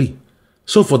regularly.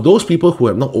 So for those people who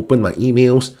have not opened my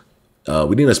emails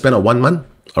within a span of 1 month,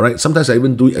 all right, sometimes I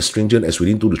even do it as stringent as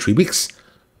within 2 to 3 weeks.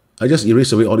 I just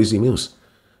erase away all these emails.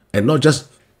 And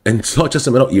it's not just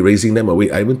a matter of erasing them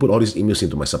away. I even put all these emails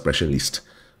into my suppression list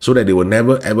so that they will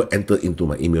never ever enter into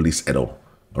my email list at all.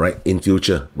 All right, in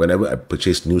future, whenever I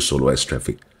purchase new solo ads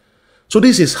traffic. So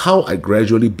this is how I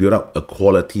gradually build up a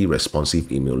quality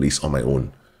responsive email list on my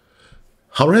own.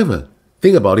 However,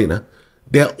 think about it.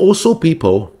 There are also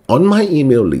people on my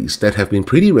email list that have been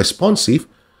pretty responsive,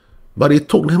 but it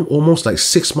took them almost like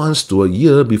 6 months to a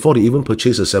year before they even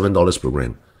purchased a $7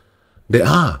 program. There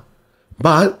are.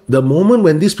 But the moment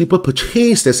when these people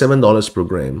purchase their $7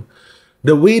 program,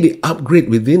 the way they upgrade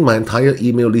within my entire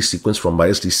email list sequence from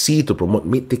buyers list C to promote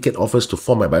mid-ticket offers to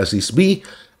form my buyers list B,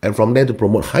 and from there to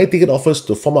promote high-ticket offers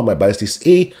to form up my buyers list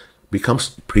A,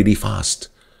 becomes pretty fast.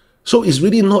 So it's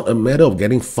really not a matter of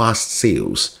getting fast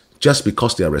sales just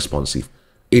because they are responsive.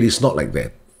 It is not like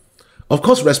that. Of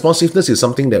course, responsiveness is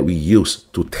something that we use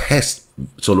to test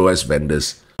solo ads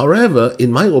vendors. However,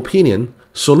 in my opinion,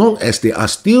 so long as they are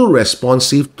still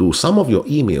responsive to some of your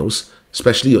emails,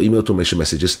 especially your email automation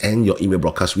messages and your email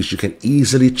broadcasts, which you can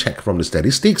easily check from the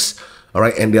statistics, all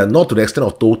right, and they are not to the extent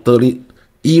of totally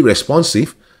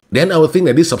irresponsive, then I would think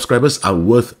that these subscribers are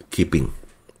worth keeping.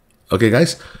 Okay,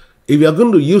 guys? If you are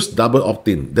going to use double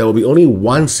opt-in, there will be only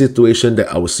one situation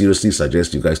that I would seriously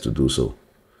suggest you guys to do so.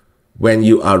 When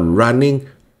you are running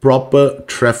proper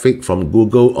traffic from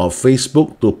Google or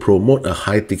Facebook to promote a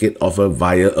high-ticket offer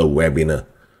via a webinar.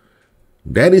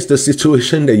 That is the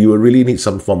situation that you will really need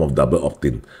some form of double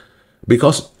opt-in.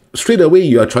 Because straight away,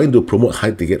 you are trying to promote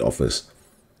high-ticket offers.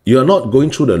 You are not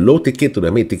going through the low-ticket to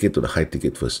the mid-ticket to the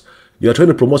high-ticket first. You are trying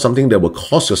to promote something that will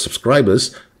cost your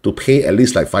subscribers to pay at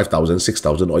least like $5,000,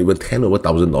 $6,000, or even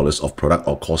 $10,000 of product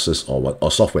or courses or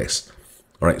softwares.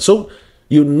 All right, so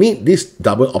you need this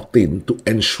double opt-in to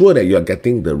ensure that you are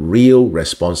getting the real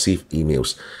responsive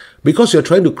emails because you're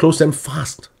trying to close them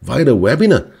fast via the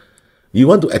webinar. You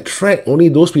want to attract only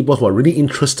those people who are really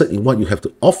interested in what you have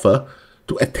to offer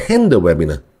to attend the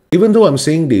webinar. Even though I'm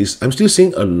saying this, I'm still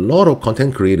seeing a lot of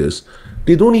content creators,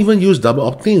 they don't even use double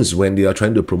opt-ins when they are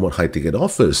trying to promote high-ticket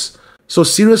offers. So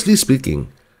seriously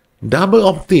speaking, double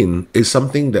opt-in is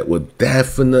something that will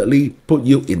definitely put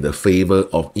you in the favor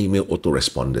of email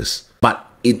autoresponders,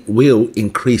 but it will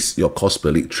increase your cost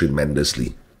per lead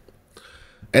tremendously.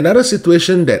 Another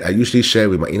situation that I usually share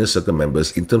with my inner circle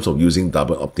members in terms of using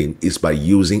double opt-in is by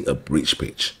using a bridge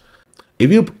page.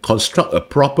 If you construct a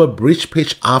proper bridge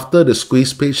page after the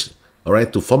squeeze page, all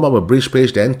right, to form up a bridge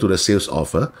page then to the sales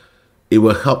offer, it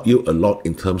will help you a lot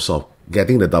in terms of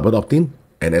getting the double opt-in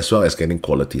and as well as getting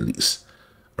quality leads.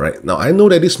 All right, now I know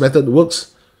that this method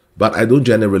works, but I don't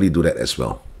generally do that as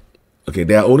well. Okay,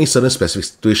 there are only certain specific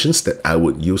situations that I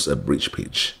would use a bridge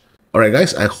page. Alright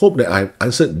guys, I hope that I've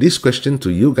answered this question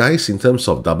to you guys in terms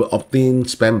of double opt-in,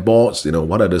 spam bots,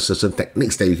 what are the certain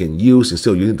techniques that you can use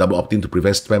instead of using double opt-in to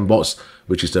prevent spam bots,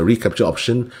 which is the recapture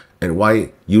option, and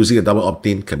why using a double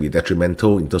opt-in can be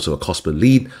detrimental in terms of a cost per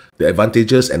lead, the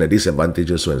advantages and the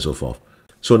disadvantages, so on and so forth.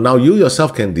 So now you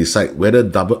yourself can decide whether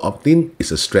double opt-in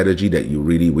is a strategy that you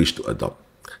really wish to adopt.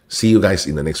 See you guys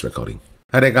in the next recording.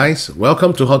 Hi there guys,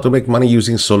 welcome to How to Make Money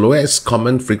Using Solo Ads,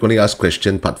 Common Frequently Asked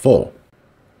Question Part 4.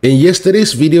 In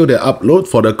yesterday's video that I uploaded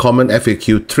for the common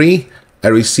FAQ 3, I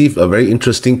received a very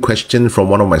interesting question from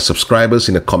one of my subscribers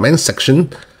in the comments section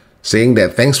saying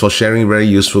that thanks for sharing very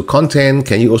useful content.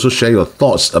 Can you also share your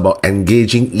thoughts about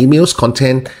engaging emails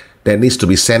content that needs to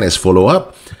be sent as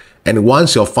follow-up? And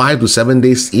once your 5 to 7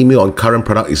 days email on current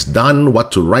product is done,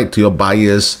 what to write to your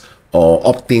buyers or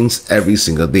opt-ins every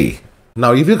single day.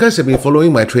 Now, if you guys have been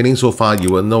following my training so far,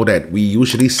 you will know that we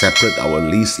usually separate our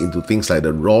list into things like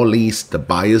the raw list, the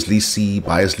buyer's list C,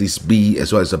 buyer's list B,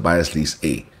 as well as the buyer's list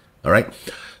A. All right.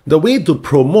 The way to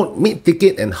promote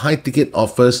mid-ticket and high-ticket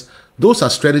offers, those are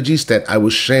strategies that I will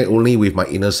share only with my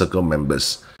inner circle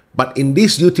members. But in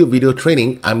this YouTube video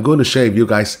training, I'm going to share with you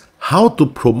guys how to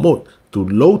promote to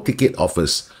low-ticket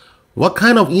offers. What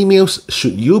kind of emails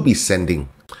should you be sending?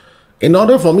 In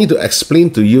order for me to explain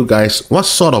to you guys what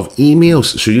sort of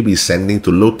emails should you be sending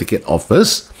to low-ticket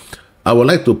offers, I would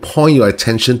like to point your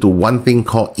attention to one thing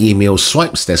called email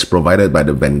swipes that's provided by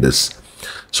the vendors.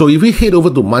 So if we head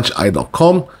over to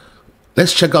muncheye.com,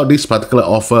 let's check out this particular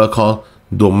offer called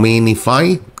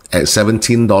Domainify at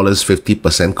 $17,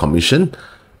 50% commission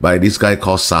by this guy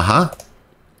called Saha.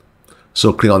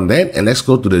 So click on that and let's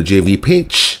go to the JV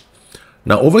page.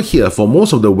 Now over here, for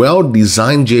most of the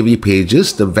well-designed JV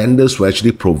pages, the vendors will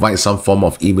actually provide some form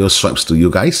of email swipes to you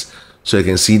guys. So you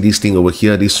can see this thing over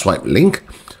here, this swipe link.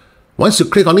 Once you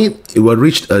click on it, it will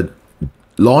reach a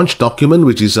launch document,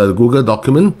 which is a Google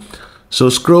document. So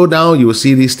scroll down, you will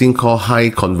see this thing called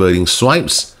high converting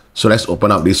swipes. So let's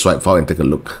open up this swipe file and take a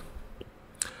look.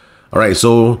 Alright,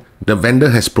 so the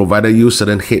vendor has provided you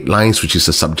certain headlines, which is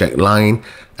a subject line,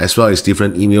 as well as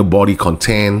different email body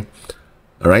content.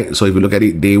 Alright, so if you look at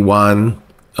it, day one,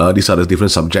 these are the different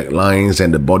subject lines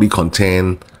and the body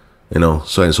content, so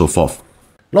on and so forth.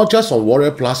 Not just on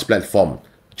Warrior Plus platform,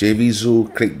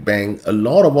 JVZoo, ClickBank, a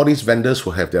lot of all these vendors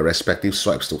will have their respective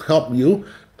swipes to help you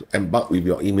to embark with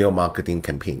your email marketing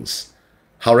campaigns.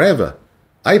 However,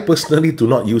 I personally do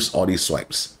not use all these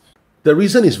swipes. The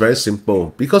reason is very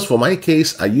simple, because for my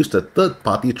case, I use the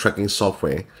third-party tracking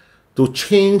software to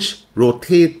change,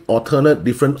 rotate, alternate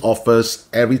different offers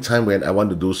every time when I want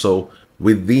to do so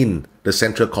within the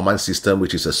central command system,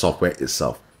 which is the software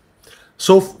itself.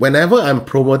 So whenever I'm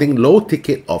promoting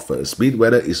low-ticket offers, be it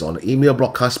whether it's on an email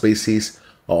broadcast basis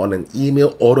or on an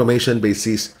email automation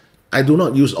basis, I do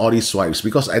not use all these swipes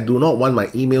because I do not want my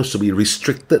emails to be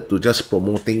restricted to just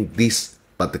promoting this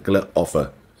particular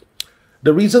offer.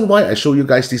 The reason why I show you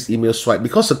guys this email swipe,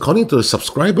 because according to the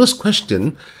subscriber's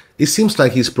question, it seems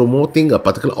like he's promoting a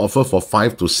particular offer for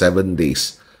 5 to 7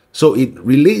 days. So it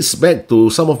relates back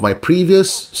to some of my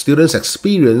previous students'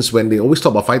 experience when they always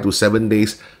talk about 5 to 7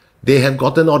 days. They have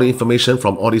gotten all the information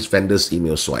from all these vendors'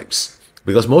 email swipes.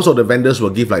 Because most of the vendors will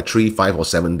give like 3, 5 or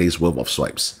 7 days worth of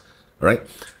swipes. Alright?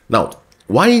 Now,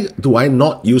 why do I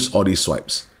not use all these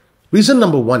swipes? Reason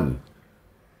number one,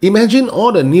 imagine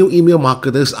all the new email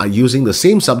marketers are using the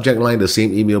same subject line, the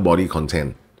same email body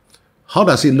content. How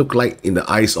does it look like in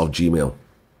the eyes of Gmail?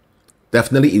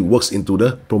 Definitely it works into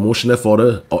the promotional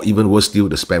folder or even worse still,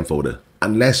 the spam folder.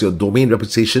 Unless your domain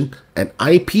reputation and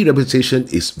IP reputation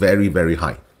is very, very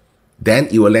high. Then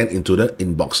it will land into the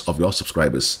inbox of your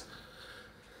subscribers.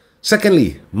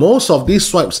 Secondly, most of these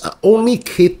swipes are only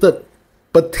catered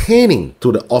pertaining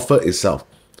to the offer itself.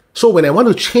 So when I want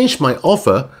to change my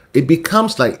offer, it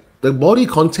becomes like the body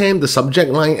content, the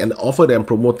subject line, and the offer that I'm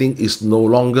promoting is no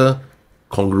longer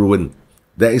congruent.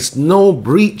 There is no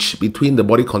breach between the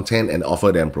body content and the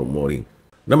offer that I'm promoting.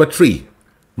 Number 3,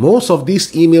 most of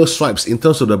these email swipes in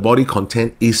terms of the body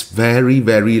content is very,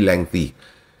 very lengthy.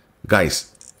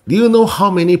 Guys, do you know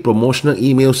how many promotional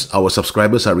emails our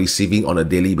subscribers are receiving on a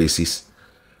daily basis?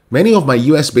 Many of my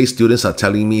US-based students are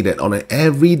telling me that on an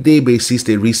everyday basis,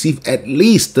 they receive at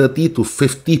least 30 to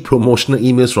 50 promotional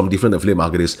emails from different affiliate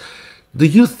marketers. Do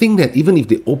you think that even if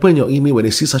they open your email when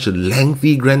they see such a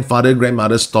lengthy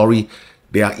grandmother story,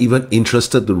 they are even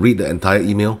interested to read the entire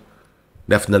email?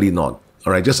 Definitely not.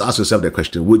 Alright, just ask yourself that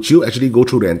question. Would you actually go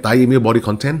through the entire email body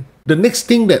content? The next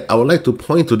thing that I would like to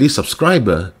point to this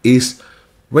subscriber is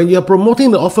when you're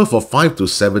promoting the offer for 5 to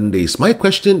 7 days, my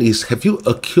question is, have you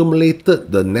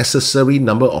accumulated the necessary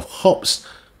number of hops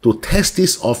to test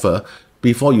this offer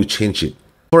before you change it?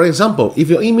 For example, if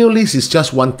your email list is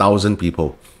just 1,000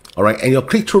 people, all right, and your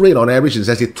click-through rate on average is,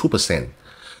 let's say, 2%.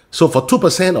 So for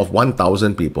 2% of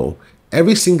 1,000 people,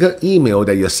 every single email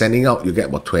that you're sending out, you get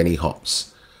about 20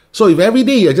 hops. So if every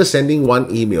day you're just sending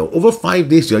one email, over 5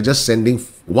 days, you're just sending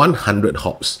 100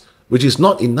 hops, which is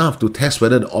not enough to test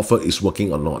whether the offer is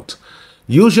working or not.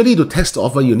 Usually to test the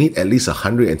offer, you need at least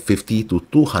 150 to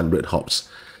 200 hops.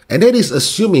 And that is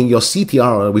assuming your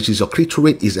CTR, which is your click-through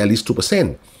rate, is at least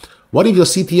 2%. What if your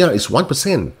CTR is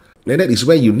 1%? Then that is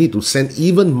where you need to send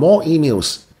even more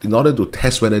emails in order to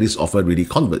test whether this offer really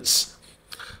converts.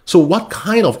 So what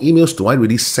kind of emails do I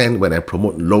really send when I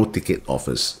promote low ticket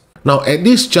offers? Now at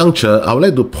this juncture, I would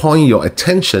like to point your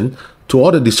attention to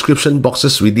all the description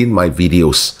boxes within my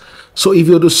videos. So if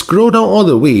you were to scroll down all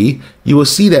the way, you will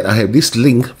see that I have this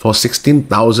link for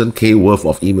 16,000K worth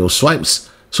of email swipes.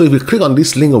 So if you click on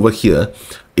this link over here,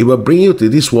 it will bring you to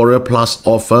this Warrior Plus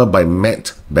offer by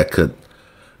Matt Beckett.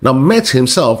 Now Matt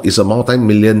himself is a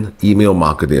multi-million email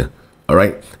marketer.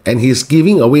 Alright, and he's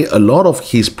giving away a lot of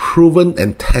his proven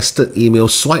and tested email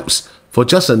swipes for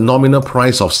just a nominal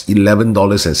price of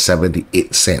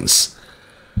 $11.78.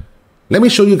 Let me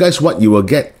show you guys what you will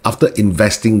get after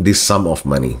investing this sum of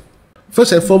money.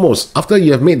 First and foremost, after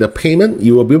you have made the payment,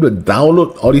 you will be able to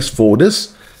download all these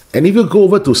folders. And if you go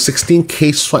over to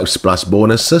 16K swipes plus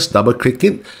bonuses, double click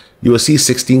it, you will see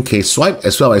 16K swipe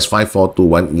as well as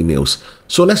 5421 emails.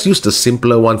 So let's use the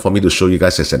simpler one for me to show you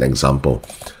guys as an example.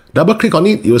 Double click on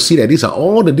it, you will see that these are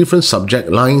all the different subject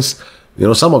lines.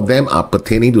 Some of them are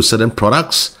pertaining to certain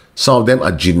products. Some of them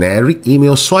are generic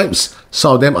email swipes.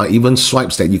 Some of them are even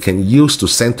swipes that you can use to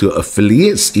send to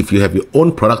affiliates if you have your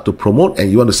own product to promote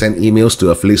and you want to send emails to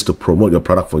affiliates to promote your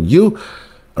product for you.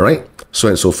 All right, so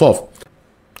and so forth.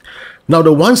 Now,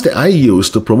 the ones that I use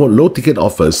to promote low ticket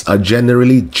offers are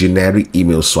generally generic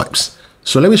email swipes.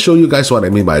 So let me show you guys what I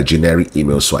mean by a generic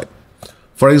email swipe.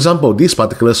 For example, this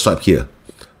particular swipe here.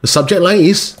 The subject line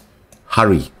is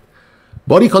hurry.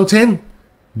 Body content,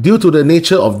 due to the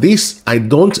nature of this, I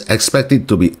don't expect it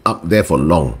to be up there for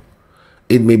long.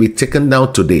 It may be taken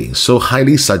down today, so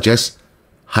highly suggest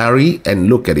hurry and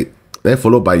look at it. Then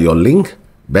followed by your link,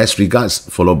 best regards,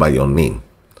 followed by your name.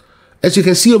 As you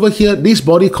can see over here, this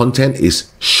body content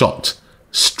is short,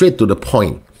 straight to the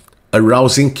point,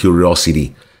 arousing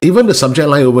curiosity. Even the subject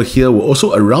line over here will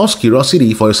also arouse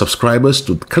curiosity for your subscribers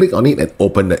to click on it and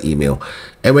open the email.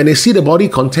 And when they see the body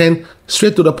content,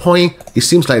 straight to the point, it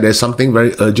seems like there's something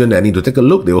very urgent they need to take a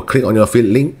look. They will click on your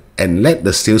affiliate link and let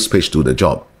the sales page do the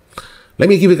job. Let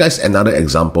me give you guys another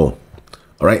example.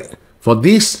 All right, for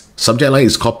this subject line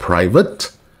is called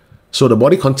private. So the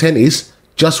body content is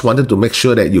just wanted to make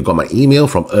sure that you got my email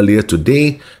from earlier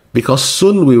today, because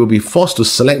soon we will be forced to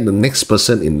select the next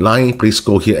person in line. Please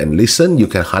go here and listen. You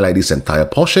can highlight this entire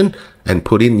portion and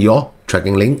put in your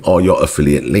tracking link or your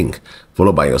affiliate link,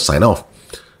 followed by your sign off.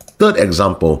 Third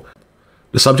example,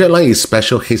 the subject line is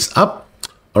special heads up.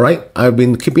 All right, I've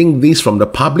been keeping these from the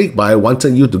public, but I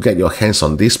wanted you to get your hands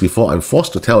on this before I'm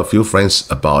forced to tell a few friends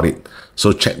about it.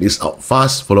 So check this out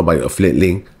fast, followed by your affiliate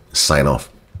link, sign off.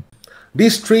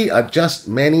 These three are just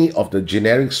many of the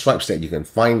generic swipes that you can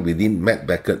find within Matt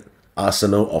Beckett's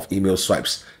arsenal of email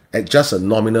swipes at just a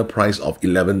nominal price of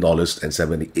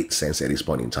 $11.78 at this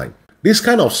point in time. This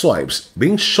kind of swipes,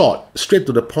 being short, straight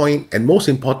to the point, and most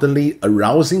importantly,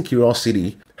 arousing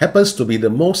curiosity, happens to be the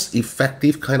most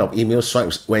effective kind of email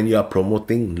swipes when you are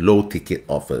promoting low-ticket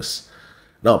offers.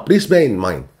 Now, please bear in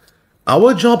mind,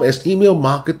 our job as email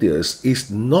marketers is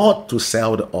not to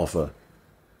sell the offer.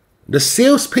 The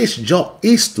sales page job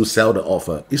is to sell the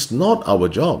offer. It's not our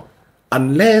job.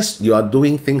 Unless you are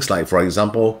doing things like, for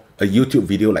example, a YouTube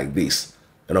video like this,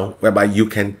 whereby you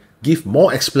can give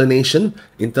more explanation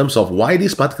in terms of why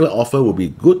this particular offer will be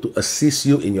good to assist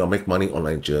you in your Make Money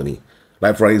Online journey.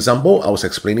 Like, for example, I was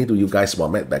explaining to you guys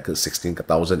about Matt Beckett's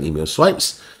 16,000 email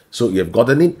swipes. So you have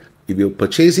gotten it. If you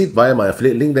purchase it via my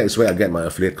affiliate link, that is where I get my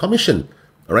affiliate commission.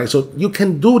 All right, so you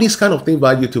can do this kind of thing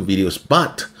via YouTube videos,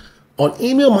 but on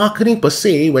email marketing per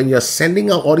se, when you're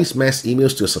sending out all these mass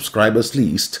emails to your subscribers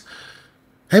list,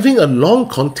 having a long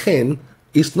content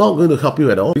is not going to help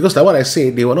you at all, because like what I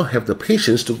said, they will not have the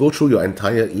patience to go through your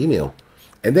entire email.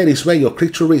 And that is where your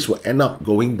click-through rates will end up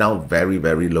going down very,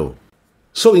 very low.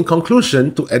 So in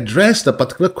conclusion, to address the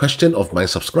particular question of my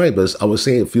subscribers, I will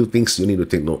say a few things you need to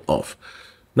take note of.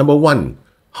 Number one,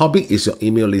 how big is your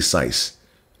email list size?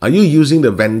 Are you using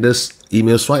the vendor's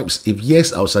email swipes? If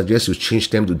yes, I would suggest you change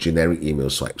them to generic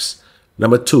email swipes.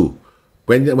 Number two,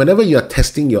 whenever you are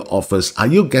testing your offers, are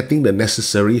you getting the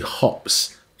necessary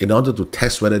hops in order to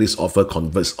test whether this offer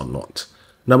converts or not?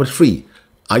 Number three,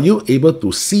 are you able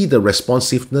to see the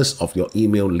responsiveness of your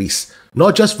email list?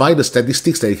 Not just via the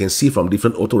statistics that you can see from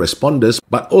different autoresponders,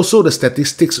 but also the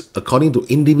statistics according to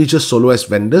individual soloist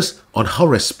vendors on how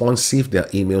responsive their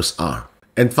emails are.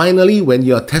 And finally, when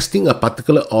you are testing a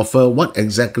particular offer, what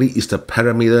exactly is the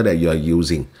parameter that you are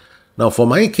using? Now, for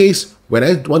my case, when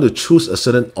I want to choose a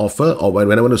certain offer or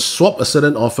when I want to swap a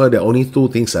certain offer, there are only two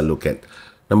things I look at.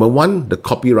 Number one, the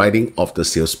copywriting of the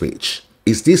sales page.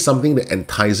 Is this something that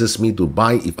entices me to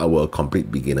buy if I were a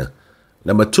complete beginner?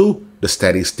 Number 2, the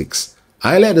statistics.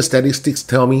 I let the statistics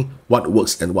tell me what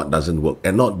works and what doesn't work,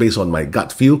 and not based on my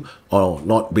gut feel or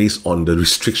not based on the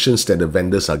restrictions that the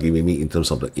vendors are giving me in terms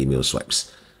of the email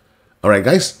swipes. Alright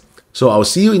guys, so I'll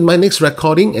see you in my next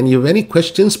recording, and if you have any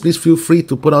questions, please feel free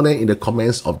to put on it in the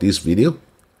comments of this video,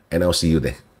 and I'll see you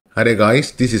there. Hi there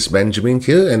guys, this is Benjamin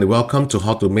here, and welcome to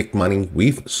How to Make Money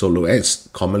with Solo Ads,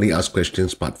 Commonly Asked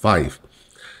Questions Part 5.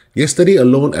 Yesterday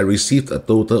alone, I received a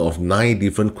total of 9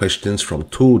 different questions from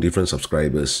 2 different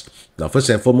subscribers. Now, first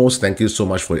and foremost, thank you so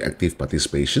much for your active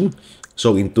participation.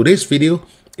 So in today's video,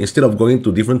 instead of going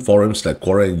to different forums like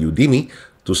Quora and Udimi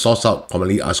to source out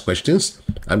commonly asked questions,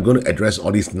 I'm going to address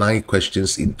all these 9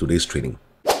 questions in today's training.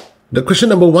 The question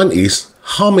number 1 is,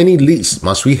 how many leads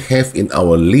must we have in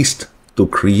our list to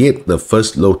create the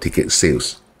first low ticket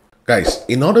sales? Guys,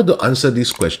 in order to answer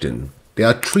this question, there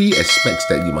are 3 aspects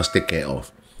that you must take care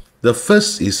of. The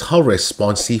first is how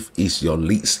responsive is your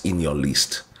leads in your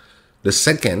list. The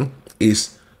second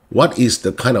is what is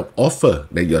the kind of offer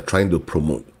that you're trying to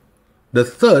promote. The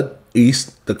third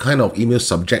is the kind of email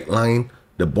subject line,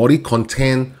 the body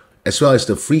content, as well as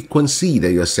the frequency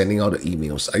that you're sending out the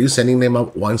emails. Are you sending them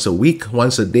out once a week,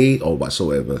 once a day, or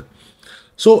whatsoever?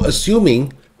 So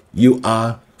assuming you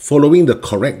are following the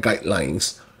correct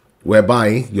guidelines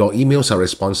whereby your emails are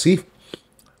responsive,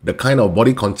 the kind of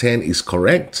body content is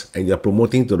correct, and you're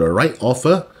promoting to the right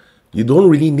offer, you don't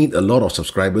really need a lot of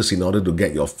subscribers in order to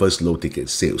get your first low ticket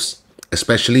sales,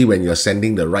 especially when you're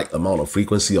sending the right amount of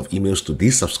frequency of emails to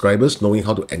these subscribers, knowing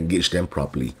how to engage them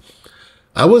properly.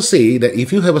 I would say that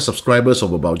if you have a subscribers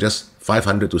of about just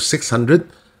 500 to 600,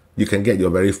 you can get your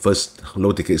very first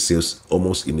low ticket sales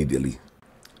almost immediately.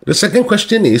 The second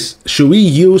question is, should we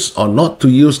use or not to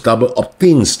use double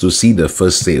opt-ins to see the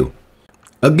first sale?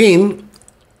 Again,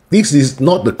 this is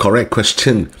not the correct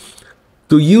question.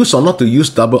 To use or not to use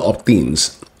double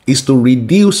opt-ins is to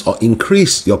reduce or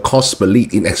increase your cost per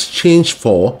lead in exchange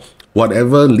for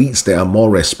whatever leads that are more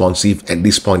responsive at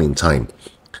this point in time.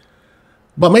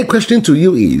 But my question to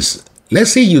you is,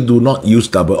 let's say you do not use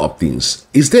double opt-ins.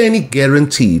 Is there any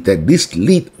guarantee that this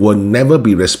lead will never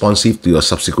be responsive to your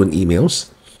subsequent emails?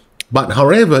 But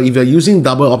however, if you're using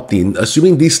double opt-in,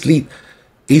 assuming this lead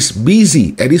is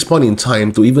busy at this point in time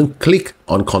to even click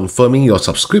on confirming your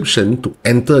subscription to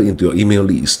enter into your email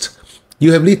list,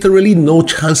 you have literally no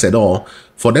chance at all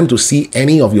for them to see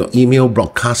any of your email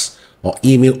broadcasts or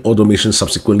email automation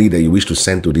subsequently that you wish to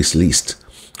send to this list.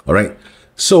 Alright,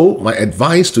 so my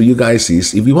advice to you guys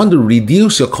is, if you want to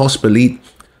reduce your cost per lead,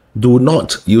 do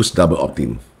not use double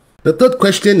opt-in. The third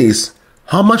question is,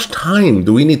 how much time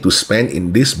do we need to spend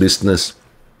in this business?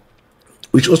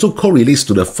 Which also correlates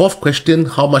to the fourth question,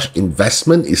 how much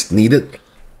investment is needed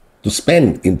to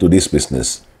spend into this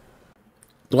business.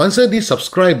 To answer this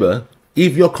subscriber,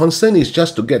 if your concern is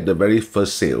just to get the very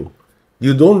first sale,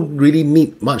 you don't really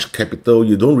need much capital,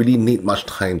 you don't really need much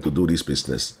time to do this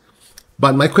business.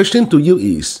 But my question to you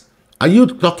is, are you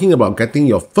talking about getting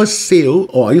your first sale,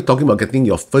 or are you talking about getting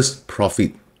your first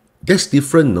profit? That's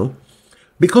different, no?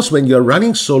 Because when you're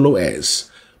running solo ads,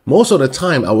 most of the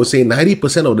time, I would say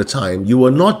 90% of the time, you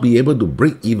will not be able to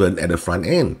break even at the front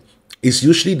end. It's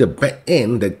usually the back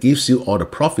end that gives you all the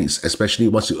profits, especially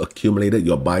once you accumulated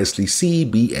your buyers list C,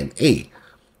 B, and A.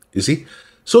 You see?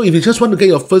 So if you just want to get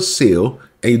your first sale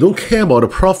and you don't care about the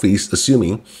profits,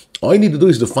 assuming all you need to do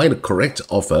is to find the correct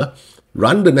offer,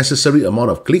 run the necessary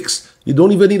amount of clicks, you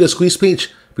don't even need a squeeze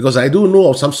page, because I do know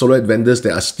of some solo ad vendors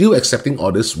that are still accepting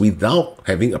orders without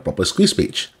having a proper squeeze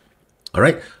page.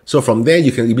 Alright, so from there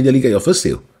you can immediately get your first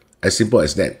sale. As simple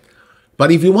as that. But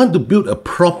if you want to build a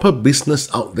proper business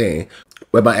out there,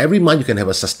 whereby every month you can have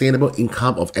a sustainable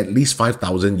income of at least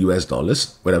 $5,000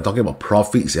 US, when I'm talking about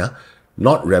profits, yeah,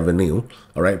 not revenue,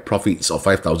 alright, profits of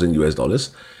 $5,000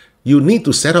 US, you need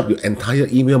to set up your entire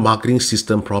email marketing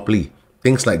system properly.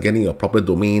 Things like getting a proper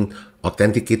domain,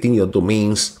 authenticating your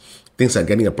domains, things like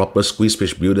getting a proper squeeze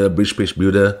page builder, bridge page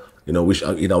builder, which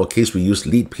in our case we use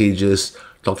Leadpages,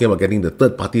 talking about getting the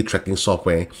third-party tracking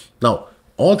software. Now,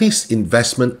 all this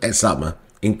investment adds up,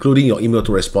 including your email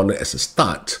autoresponder as a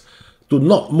start, to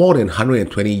not more than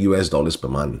 $120 US per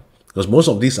month, because most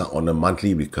of these are on a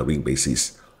monthly recurring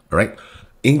basis, all right?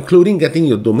 Including getting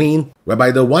your domain,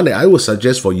 whereby the one that I would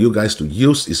suggest for you guys to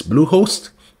use is Bluehost.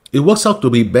 It works out to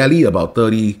be barely about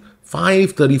 $35,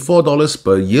 $34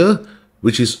 per year,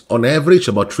 which is on average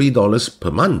about $3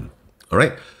 per month, all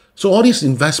right? So all this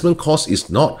investment cost is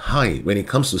not high when it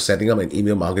comes to setting up an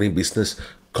email marketing business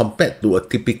compared to a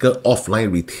typical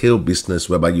offline retail business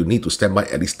whereby you need to stand by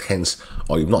at least tens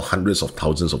or if not hundreds of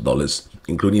thousands of dollars,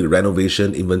 including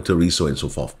renovation, inventory, so on and so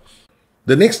forth.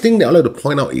 The next thing that I'd like to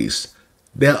point out is,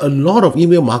 There are a lot of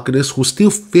email marketers who still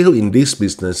fail in this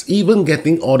business, even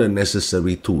getting all the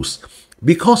necessary tools.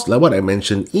 Because like what I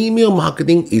mentioned, email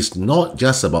marketing is not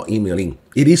just about emailing.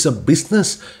 It is a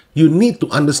business. You need to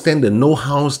understand the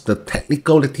know-hows, the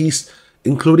technicalities,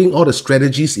 including all the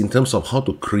strategies in terms of how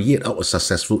to create out a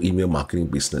successful email marketing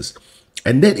business.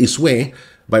 And that is where,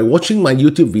 by watching my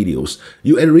YouTube videos,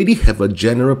 you already have a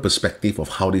general perspective of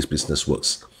how this business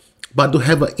works. But to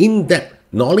have an in-depth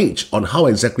knowledge on how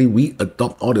exactly we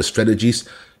adopt all the strategies,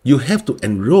 you have to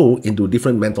enroll into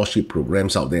different mentorship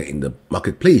programs out there in the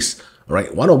marketplace,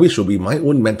 right? One of which will be my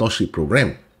own mentorship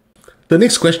program. The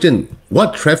next question,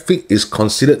 what traffic is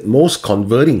considered most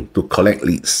converting to collect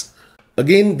leads?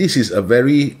 Again, this is a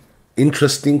very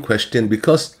interesting question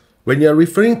because when you're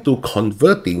referring to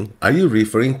converting, are you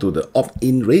referring to the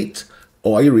opt-in rate?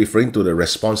 Or are you referring to the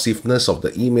responsiveness of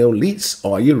the email leads?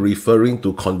 Or are you referring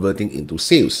to converting into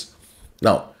sales?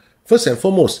 Now, first and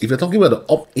foremost, if you're talking about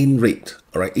the opt-in rate,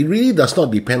 all right, it really does not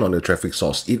depend on the traffic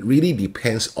source. It really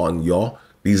depends on your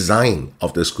design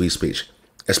of the squeeze page,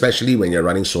 especially when you're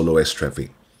running solo as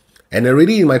traffic. And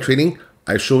already in my training,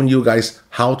 I've shown you guys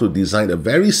how to design a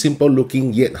very simple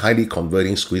looking yet highly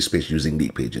converting squeeze page using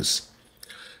Leadpages.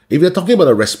 If you're talking about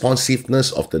the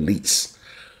responsiveness of the leads,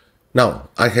 now,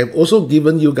 I have also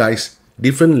given you guys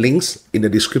different links in the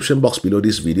description box below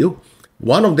this video.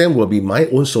 One of them will be my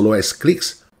own solo as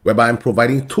clicks, whereby I'm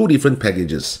providing two different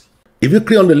packages. If you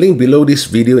click on the link below this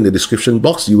video in the description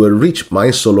box, you will reach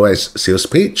my solo as sales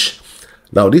page.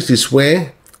 Now, this is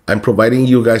where I'm providing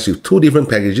you guys with two different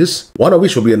packages, one of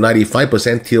which will be a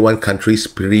 95% Tier 1 countries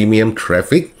premium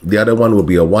traffic. The other one will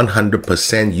be a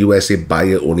 100% USA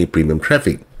buyer only premium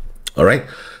traffic. All right.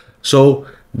 So,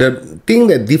 the thing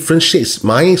that differentiates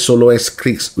my solo as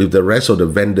clicks with the rest of the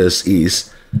vendors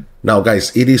is, now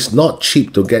guys, it is not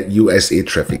cheap to get USA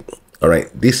traffic. All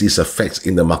right, this is a fact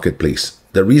in the marketplace.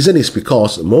 The reason is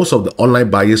because most of the online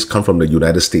buyers come from the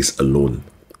United States alone.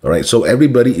 All right, so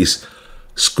everybody is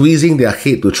squeezing their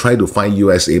head to try to find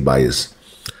USA buyers.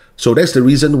 So that's the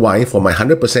reason why for my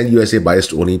 100% USA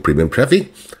buyers only premium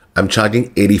traffic, I'm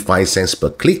charging 85 cents per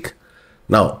click.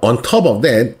 Now, on top of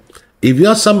that, if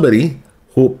you're somebody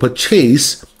who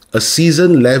purchase a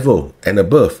season level and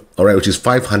above, all right, which is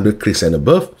 500 clicks and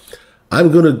above,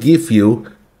 I'm going to give you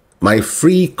my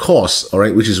free course, all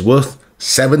right, which is worth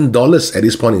 $7 at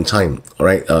this point in time, all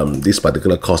right. This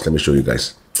particular course, let me show you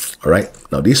guys, all right.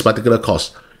 Now, this particular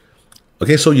course,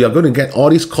 okay, so you're going to get all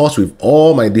these courses with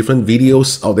all my different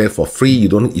videos out there for free. You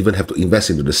don't even have to invest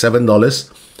into the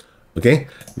 $7, okay.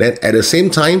 Then at the same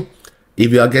time,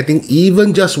 if you are getting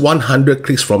even just 100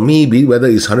 clicks from me, be whether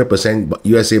it's 100%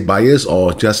 USA buyers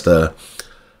or just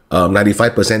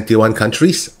 95% Tier 1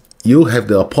 countries, you have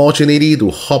the opportunity to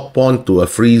hop on to a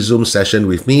free Zoom session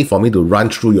with me for me to run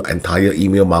through your entire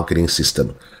email marketing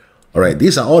system. All right,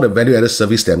 these are all the value-added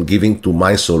service that I'm giving to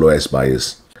my solo as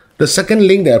buyers. The second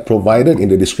link that I provided in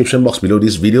the description box below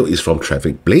this video is from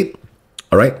Traffic Blade.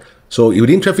 All right, so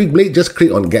within Traffic Blade, just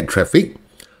click on Get Traffic.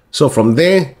 So from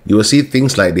there, you will see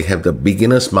things like they have the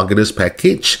Beginners Marketers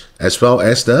Package as well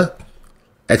as the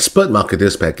Expert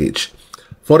Marketers Package.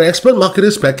 For the Expert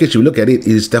Marketers Package, you look at it, it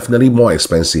is definitely more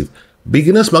expensive.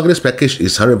 Beginners Marketers Package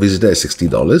is 100 visitors at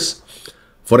 $60.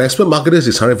 For the Expert Marketers,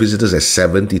 it's 100 visitors at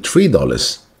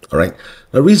 $73. All right.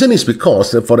 The reason is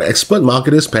because for the Expert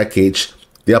Marketers Package,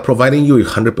 they are providing you with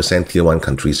 100% Tier 1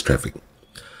 countries traffic.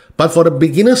 But for the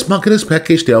Beginners Marketers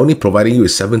Package, they are only providing you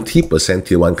with 70%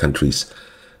 Tier 1 countries.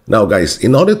 Now guys,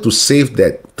 in order to save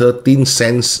that 13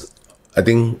 cents, I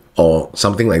think, or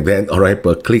something like that, all right,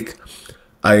 per click,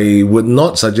 I would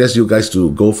not suggest you guys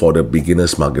to go for the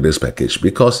Beginners Marketers Package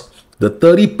because the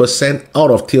 30%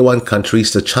 out of Tier 1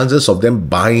 countries, the chances of them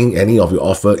buying any of your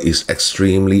offer is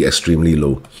extremely, extremely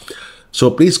low.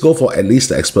 So please go for at least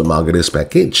the Expert Marketers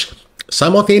Package.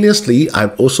 Simultaneously,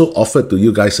 I've also offered to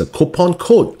you guys a coupon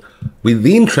code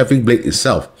within Traffic Blade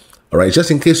itself. All right, just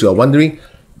in case you are wondering,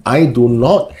 I do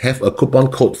not have a coupon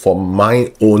code for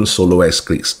my own solo as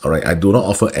clicks. All right, I do not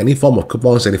offer any form of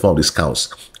coupons, any form of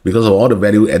discounts because of all the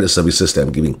value-added services that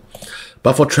I'm giving.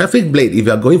 But for Traffic Blade, if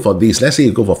you are going for this, let's say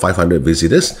you go for 500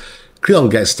 visitors, click on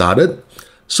Get Started.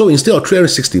 So instead of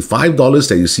 $365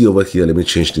 that you see over here, let me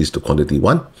change this to quantity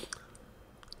 1.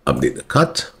 Update the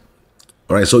cart.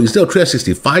 All right, so instead of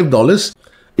 $365,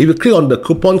 if you click on the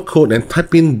coupon code and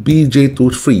type in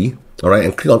BJ23, all right,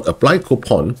 and click on Apply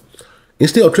Coupon,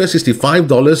 instead of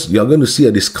 $365, you're going to see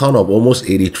a discount of almost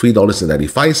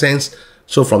 $83.95.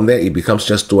 So from there, it becomes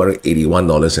just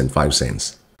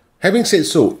 $281.05. Having said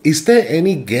so, is there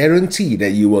any guarantee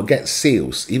that you will get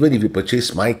sales even if you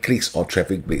purchase my clicks or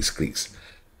Traffic Blade's clicks?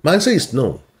 My answer is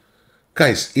no.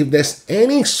 Guys, if there's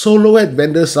any solo ad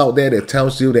vendors out there that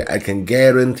tells you that I can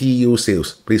guarantee you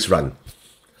sales, please run.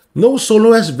 No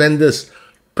solo ad vendors,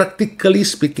 practically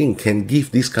speaking, can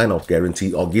give this kind of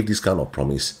guarantee or give this kind of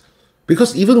promise.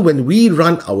 Because even when we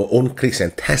run our own clicks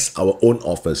and test our own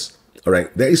offers, all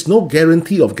right, there is no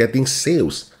guarantee of getting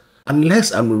sales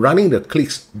unless I'm running the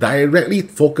clicks directly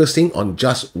focusing on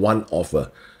just one offer.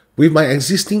 With my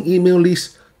existing email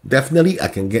list, definitely I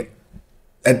can get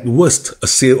at worst a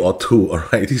sale or two, all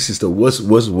right? This is the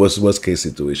worst case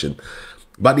situation.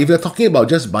 But if you're talking about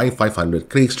just buying 500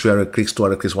 clicks, 300 clicks,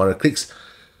 200 clicks, 100 clicks,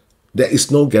 there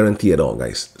is no guarantee at all,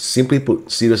 guys. Simply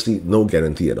put, seriously, no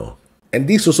guarantee at all. And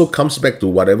this also comes back to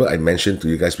whatever I mentioned to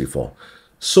you guys before.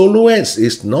 Solo ads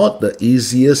is not the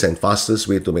easiest and fastest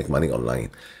way to make money online.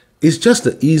 It's just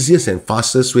the easiest and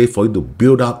fastest way for you to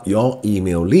build up your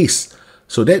email list.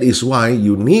 So that is why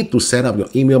you need to set up your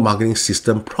email marketing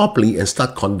system properly and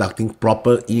start conducting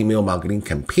proper email marketing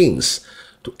campaigns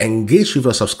to engage with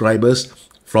your subscribers.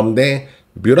 From there,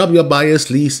 build up your buyers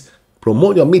list,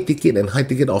 promote your mid-ticket and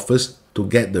high-ticket offers to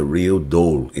get the real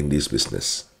dough in this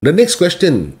business. The next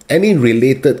question, any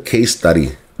related case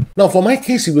study? Now, for my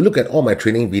case, if you look at all my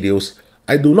training videos,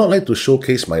 I do not like to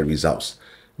showcase my results.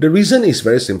 The reason is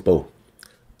very simple.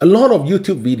 A lot of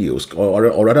YouTube videos, or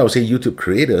rather I would say YouTube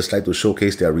creators, like to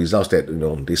showcase their results that,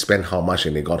 they spent how much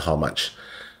and they got how much.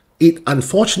 It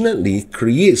unfortunately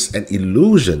creates an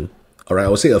illusion, or I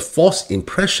would say a false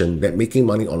impression that making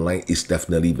money online is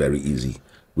definitely very easy,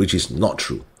 which is not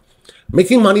true.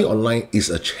 Making money online is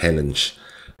a challenge.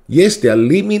 Yes, there are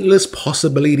limitless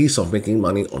possibilities of making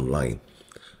money online.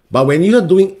 But when you are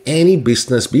doing any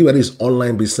business, be whether it's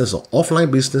online business or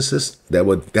offline businesses, there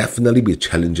will definitely be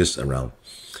challenges around.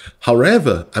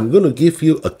 However, I'm going to give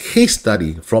you a case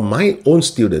study from my own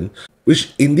student,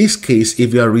 which in this case,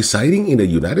 if you are residing in the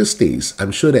United States,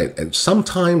 I'm sure that at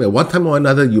one time or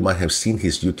another, you might have seen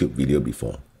his YouTube video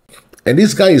before. And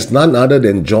this guy is none other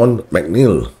than John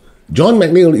McNeil. John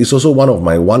McNeil is also one of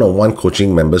my one-on-one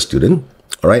coaching member student.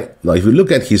 All right. Now, if you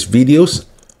look at his videos,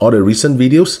 all the recent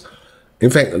videos, in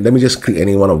fact, let me just click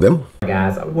any one of them.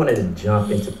 Guys, I wanted to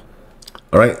jump into.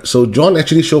 All right. So John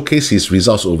actually showcased his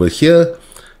results over here.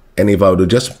 And if I were to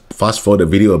just fast forward the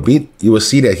video a bit, you will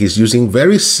see that he's using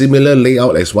very similar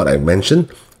layout as what I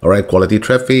mentioned. All right, quality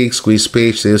traffic, squeeze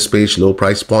page, sales page, low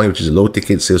price point, which is a low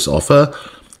ticket sales offer.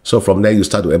 So from there, you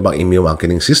start to embark email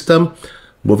marketing system,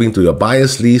 moving to your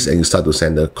buyers list, and you start to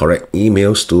send the correct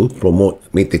emails to promote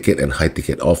mid-ticket and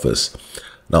high-ticket offers.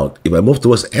 Now, if I move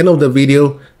towards the end of the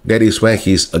video, that is where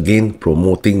he's again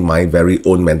promoting my very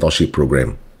own mentorship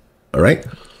program. All right.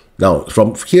 Now,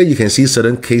 from here, you can see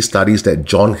certain case studies that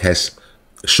John has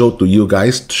showed to you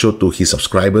guys, showed to his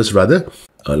subscribers rather.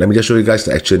 Let me just show you guys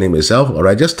the actual name itself. All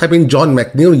right, just type in John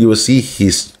McNeil, you will see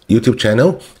his YouTube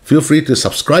channel. Feel free to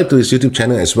subscribe to his YouTube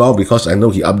channel as well, because I know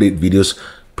he updates videos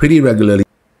pretty regularly.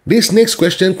 This next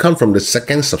question comes from the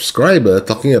second subscriber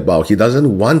talking about he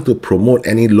doesn't want to promote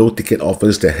any low ticket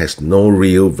offers that has no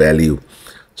real value.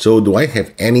 So do I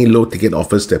have any low ticket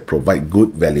offers that provide good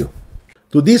value?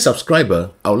 To this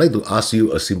subscriber, I would like to ask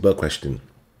you a simple question.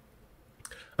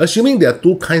 Assuming there are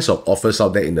two kinds of offers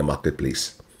out there in the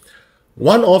marketplace.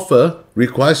 One offer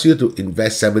requires you to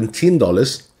invest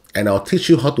 $17 and I'll teach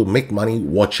you how to make money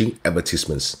watching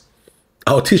advertisements.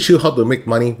 I'll teach you how to make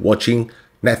money watching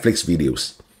Netflix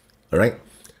videos. All right.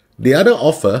 The other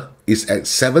offer is at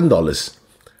 $7.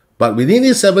 But within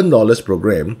this $7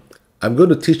 program, I'm going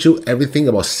to teach you everything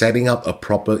about setting up a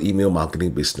proper email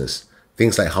marketing business.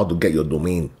 Things like how to get your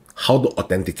domain, how to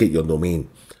authenticate your domain,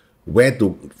 where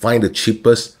to find the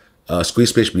cheapest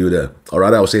squeeze page builder, or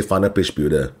rather I would say funnel page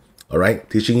builder. All right,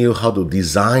 teaching you how to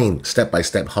design step by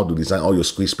step, how to design all your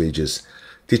squeeze pages,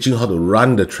 teaching you how to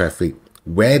run the traffic,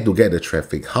 where to get the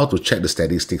traffic, how to check the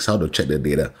statistics, how to check the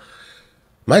data.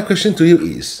 My question to you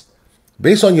is,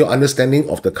 based on your understanding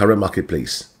of the current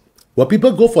marketplace, will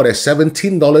people go for that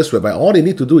 $17 whereby all they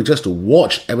need to do is just to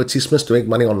watch advertisements to make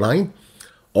money online?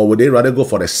 Or would they rather go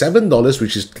for the $7,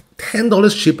 which is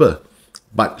 $10 cheaper,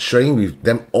 but sharing with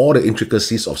them all the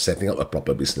intricacies of setting up a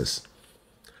proper business?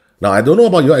 Now, I don't know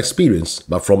about your experience,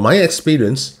 but from my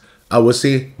experience, I would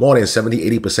say more than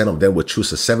 70-80% of them would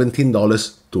choose the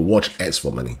 $17 to watch ads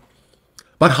for money.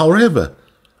 But however,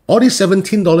 all these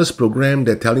 $17 program,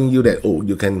 they're telling you that, oh,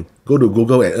 you can go to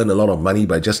Google and earn a lot of money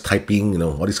by just typing,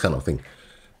 all this kind of thing.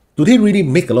 Do they really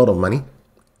make a lot of money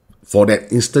for that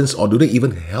instance, or do they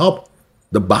even help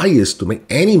the buyers to make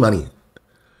any money?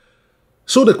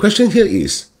 So the question here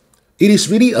is, it is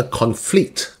really a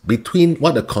conflict between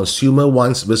what the consumer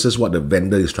wants versus what the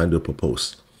vendor is trying to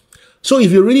propose. So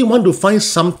if you really want to find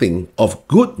something of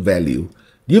good value,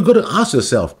 you got to ask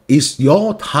yourself, is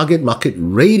your target market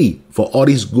ready for all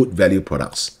these good value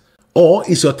products? Or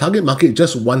is your target market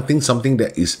just wanting something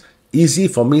that is easy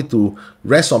for me to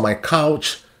rest on my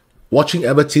couch, watching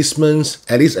advertisements,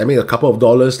 at least I make a couple of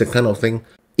dollars, that kind of thing,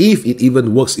 if it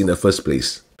even works in the first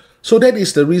place? So that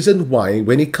is the reason why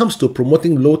when it comes to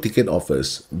promoting low ticket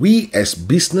offers, we as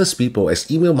business people, as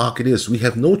email marketers, we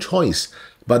have no choice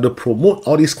but to promote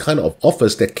all these kind of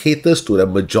offers that caters to the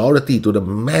majority, to the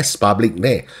mass public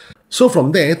there. So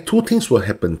from there, two things will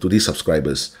happen to these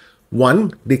subscribers.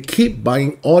 One, they keep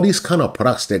buying all these kind of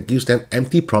products that gives them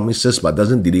empty promises but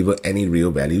doesn't deliver any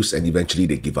real values, and eventually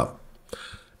they give up.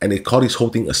 And they call this whole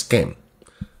thing a scam.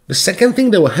 The second thing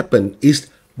that will happen is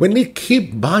when they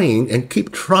keep buying and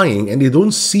keep trying and they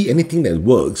don't see anything that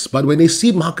works, but when they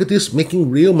see marketers making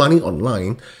real money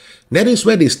online, that is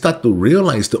where they start to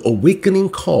realize the awakening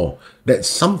call that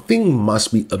something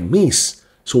must be amiss.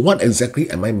 So what exactly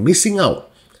am I missing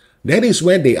out? That is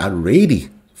where they are ready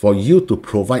for you to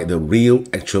provide the real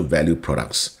actual value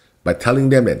products by telling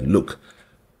them that, look,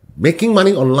 making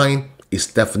money online is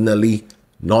definitely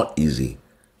not easy.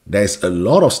 There's a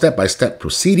lot of step-by-step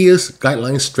procedures,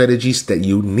 guidelines, strategies that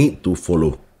you need to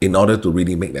follow in order to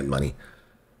really make that money.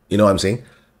 You know what I'm saying?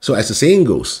 So as the saying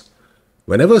goes,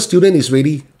 whenever a student is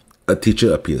ready, a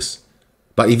teacher appears.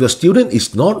 But if your student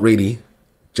is not ready,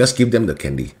 just give them the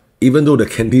candy, even though the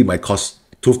candy might cost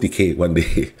 50K one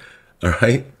day. All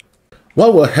right?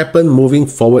 What will happen moving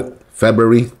forward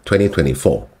February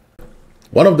 2024?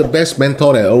 One of the best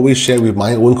mentors that I always share with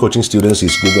my own coaching students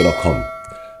is google.com.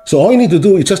 So all you need to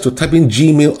do is just to type in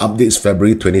Gmail updates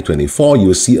February 2024.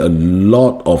 You'll see a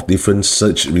lot of different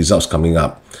search results coming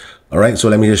up. All right, so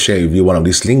let me just share with you one of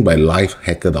these links by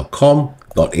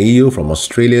lifehacker.com.au from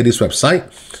Australia, this website.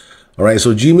 All right,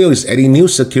 so Gmail is adding new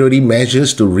security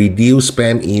measures to reduce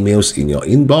spam emails in your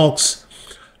inbox.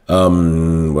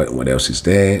 What else is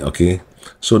there? Okay.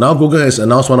 So now Google has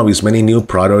announced one of its many new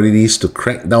priorities to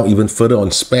crack down even further on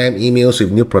spam emails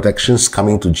with new protections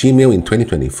coming to Gmail in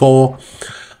 2024.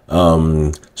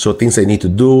 So things they need to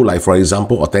do, like for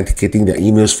example, authenticating their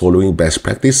emails following best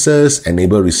practices,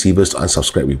 enable receivers to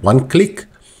unsubscribe with one click,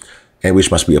 and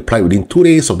which must be applied within 2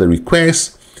 days of the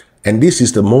request. And this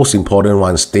is the most important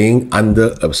one, staying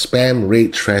under a spam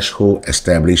rate threshold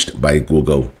established by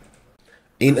Google.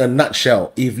 In a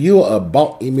nutshell, if you are a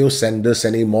bulk email sender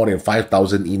sending more than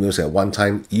 5,000 emails at one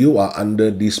time, you are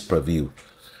under this purview.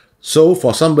 So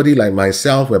for somebody like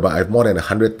myself, whereby I have more than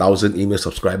 100,000 email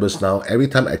subscribers now, every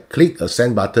time I click a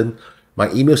send button, my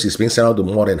emails is being sent out to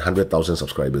more than 100,000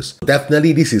 subscribers.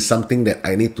 Definitely, this is something that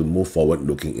I need to move forward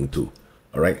looking into.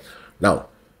 All right. Now,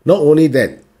 not only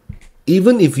that,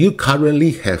 even if you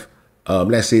currently have,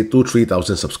 let's say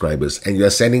 2,000-3,000 subscribers and you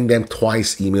are sending them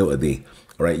twice email a day,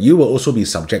 all right, you will also be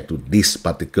subject to this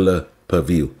particular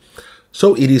purview.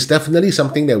 So it is definitely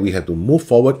something that we have to move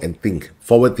forward and think,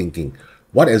 forward thinking.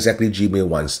 What exactly Gmail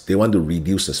wants? They want to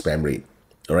reduce the spam rate.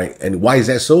 All right. And why is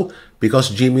that so? Because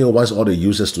Gmail wants all the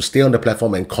users to stay on the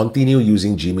platform and continue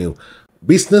using Gmail.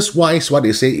 Business-wise, what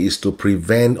they say is to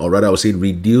prevent, or rather I would say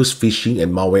reduce phishing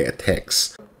and malware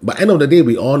attacks. But end of the day,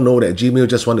 we all know that Gmail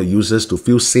just want the users to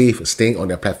feel safe staying on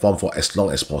their platform for as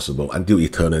long as possible, until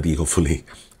eternity, hopefully.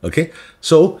 Okay.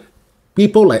 So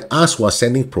people like us who are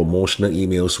sending promotional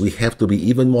emails, we have to be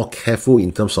even more careful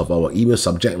in terms of our email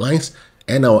subject lines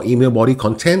and our email body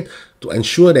content to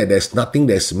ensure that there's nothing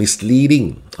that's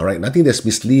misleading, all right? Nothing that's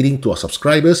misleading to our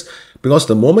subscribers, because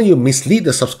the moment you mislead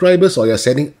the subscribers or you're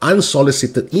sending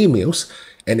unsolicited emails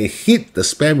and they hit the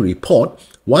spam report,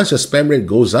 once your spam rate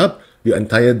goes up, your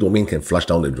entire domain can flush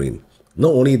down the drain. Not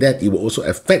only that, it will also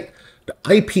affect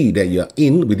the IP that you're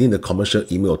in within the commercial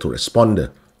email autoresponder,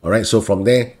 all right? So from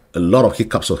there, a lot of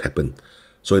hiccups will happen.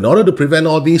 So in order to prevent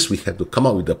all this, we have to come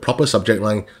up with the proper subject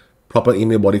line, proper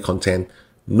email body content,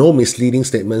 no misleading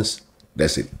statements.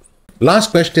 That's it.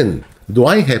 Last question. Do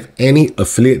I have any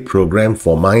affiliate program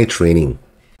for my training?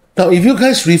 Now, if you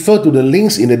guys refer to the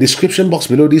links in the description box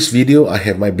below this video, I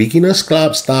have my Beginners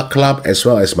Club, Star Club, as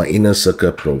well as my Inner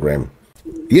Circle program.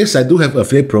 Yes, I do have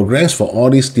affiliate programs for all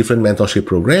these different mentorship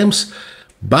programs,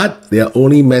 but they are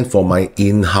only meant for my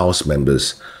in-house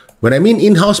members. When I mean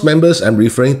in-house members, I'm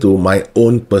referring to my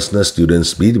own personal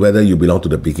students, be it whether you belong to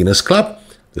the Beginners Club,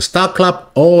 the Star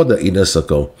Club, or the Inner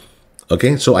Circle.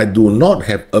 Okay, so I do not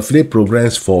have affiliate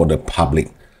programs for the public.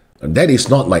 That is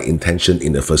not my intention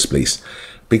in the first place.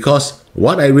 Because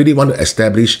what I really want to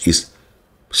establish is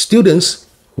students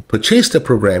who purchased the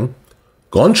program,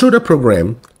 gone through the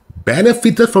program,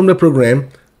 benefited from the program,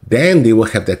 then they will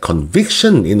have that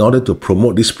conviction in order to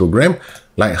promote this program,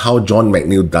 like how John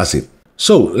McNeil does it.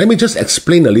 So let me just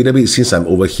explain a little bit since I'm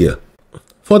over here.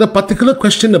 For the particular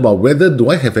question about whether do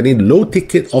I have any low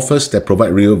ticket offers that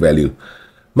provide real value,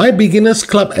 my beginners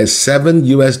club at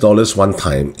 $7 one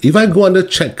time. If I go under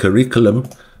check curriculum,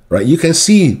 right, you can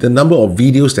see the number of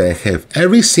videos that I have.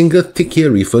 Every single tick here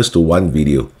refers to one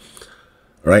video.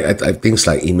 Right, I have things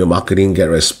like email marketing, get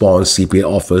response, CPA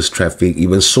offers, traffic,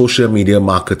 even social media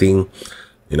marketing,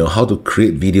 how to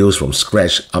create videos from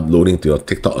scratch, uploading to your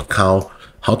TikTok account,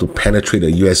 how to penetrate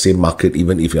the USA market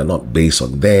even if you're not based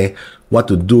on there, what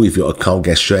to do if your account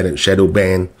gets shadow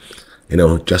banned,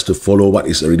 just to follow what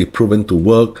is already proven to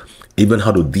work, even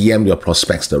how to DM your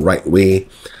prospects the right way.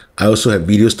 I also have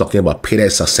videos talking about paid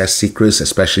ad success secrets,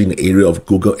 especially in the area of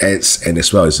Google Ads and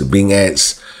as well as Bing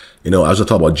Ads. I also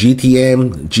talk about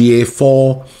GTM,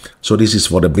 GA4. So this is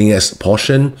for the Bing Ads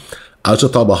portion. I also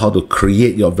talk about how to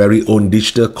create your very own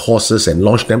digital courses and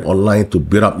launch them online to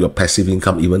build up your passive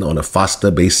income even on a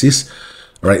faster basis.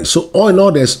 Right. So all in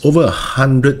all, there's over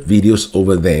 100 videos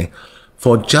over there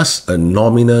for just a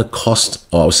nominal cost,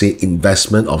 or I'll say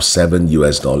investment of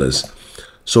 $7.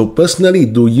 So personally,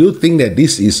 do you think that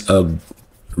this is a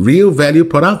real value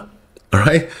product? All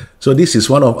right. So this is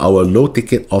one of our low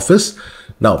ticket offers.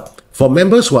 Now, for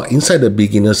members who are inside the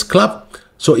beginners club,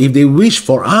 so if they wish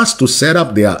for us to set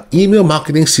up their email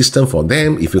marketing system for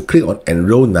them, if you click on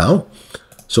enroll now,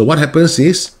 so what happens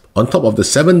is on top of the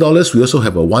 $7, we also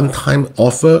have a one-time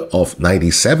offer of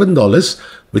 $97,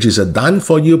 which is a done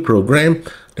for you program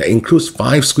that includes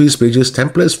 5 squeeze pages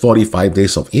templates, 45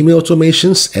 days of email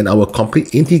automations, and our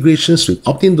complete integrations with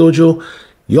Optin Dojo,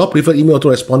 your preferred email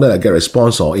autoresponder like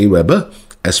GetResponse or AWeber,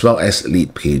 as well as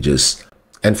Leadpages.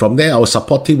 And from there, our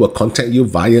support team will contact you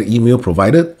via email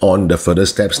provided on the further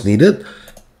steps needed.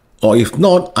 Or if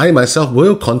not, I myself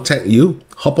will contact you,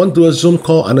 hop onto a Zoom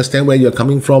call, understand where you're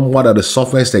coming from, what are the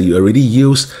softwares that you already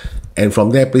use, and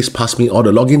from there, please pass me all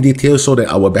the login details so that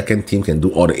our backend team can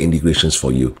do all the integrations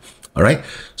for you. All right.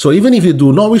 So even if you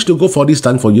do not wish to go for this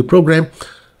done for you program,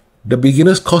 the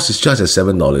beginner's cost is just at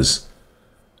 $7.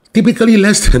 Typically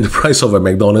less than the price of a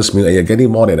McDonald's meal, and you're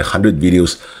getting more than 100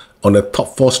 videos on the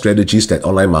top 4 strategies that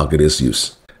online marketers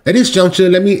use. At this juncture,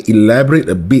 let me elaborate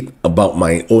a bit about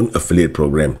my own affiliate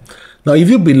program. Now, if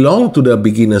you belong to the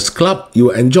Beginners Club, you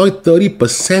will enjoy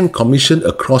 30% commission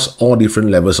across all different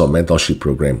levels of mentorship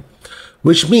program.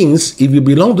 Which means if you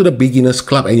belong to the Beginners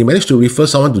Club and you manage to refer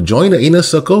someone to join the inner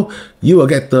circle, you will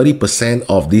get 30%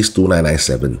 of these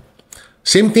 $2,997.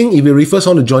 Same thing, if you refer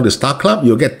someone to join the Star Club,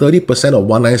 you'll get 30% of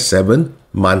 $197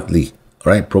 monthly.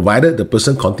 All right, provided the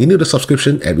person continue the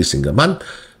subscription every single month.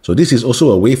 So this is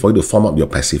also a way for you to form up your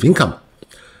passive income.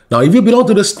 Now, if you belong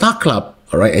to the Star Club,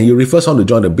 all right, and you refer someone to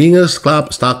join the Beginners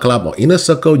Club, Star Club, or Inner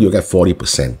Circle, you'll get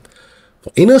 40%.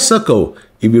 For Inner Circle,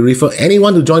 if you refer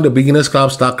anyone to join the Beginners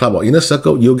Club, Star Club, or Inner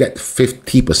Circle, you'll get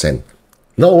 50%.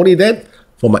 Not only that,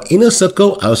 for my Inner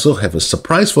Circle, I also have a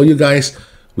surprise for you guys,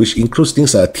 which includes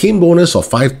things like a team bonus of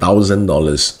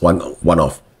 $5,000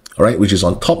 one-off. All right, which is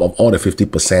on top of all the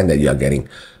 50% that you are getting.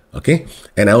 Okay,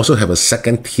 and I also have a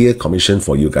second tier commission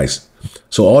for you guys.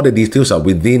 So all the details are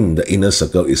within the inner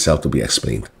circle itself to be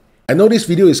explained. I know this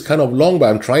video is kind of long, but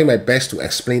I'm trying my best to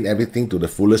explain everything to the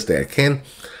fullest that I can.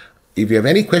 If you have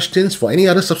any questions for any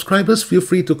other subscribers, feel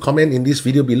free to comment in this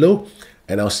video below,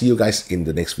 and I'll see you guys in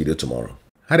the next video tomorrow.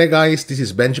 Hi there guys, this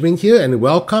is Benjamin here, and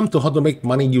welcome to How to Make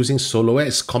Money Using Solo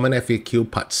Ads Common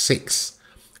FAQ Part 6.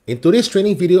 In today's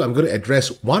training video, I'm going to address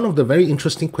one of the very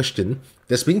interesting questions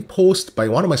that's being posed by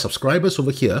one of my subscribers over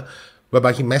here,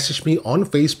 whereby he messaged me on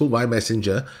Facebook via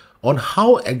Messenger on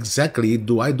how exactly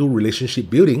do I do relationship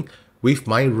building with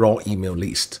my raw email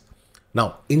list.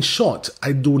 Now, in short,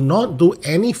 I do not do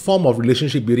any form of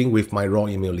relationship building with my raw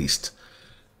email list.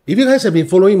 If you guys have been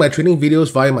following my training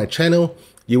videos via my channel,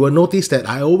 you will notice that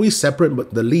I always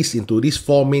separate the list into these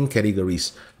 4 main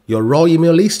categories. Your raw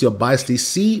email list, your bias list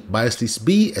C, bias list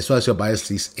B, as well as your bias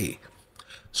list A.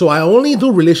 So I only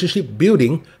do relationship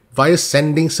building via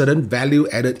sending certain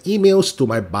value-added emails to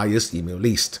my bias email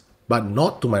list, but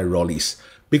not to my raw list.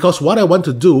 Because what I want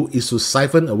to do is to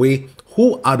siphon away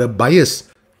who are the buyers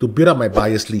to build up my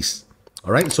bias list.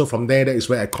 All right, so from there, that is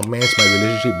where I commence my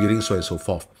relationship building, so on and so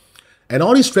forth. And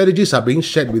all these strategies are being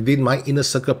shared within my Inner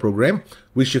Circle program,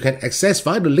 which you can access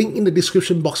via the link in the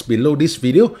description box below this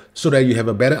video so that you have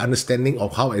a better understanding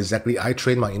of how exactly I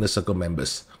train my Inner Circle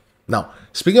members. Now,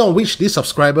 speaking of which, this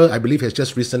subscriber, I believe, has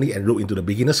just recently enrolled into the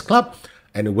Beginners Club,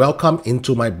 and welcome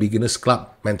into my Beginners Club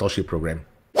mentorship program.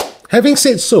 Having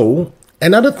said so,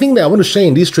 another thing that I want to share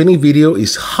in this training video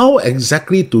is how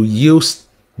exactly to use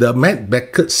the Matt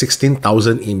Beckett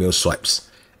 16,000 email swipes.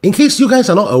 In case you guys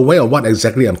are not aware of what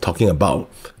exactly I'm talking about,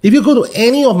 if you go to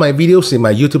any of my videos in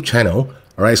my YouTube channel,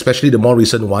 alright, especially the more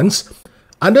recent ones,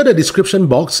 Under the description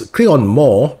box, click on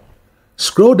More.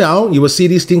 Scroll down, you will see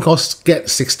this thing called Get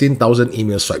 16,000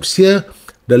 email swipes here.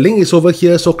 The link is over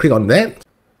here, so click on that.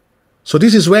 So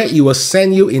this is where it will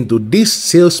send you into this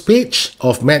sales page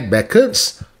of Matt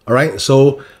Beckett's. Alright,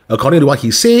 so according to what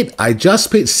he said, I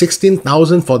just paid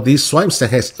 16,000 for these swipes that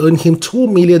has earned him $2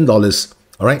 million.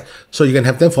 Alright, so you can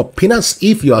have them for peanuts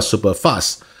if you are super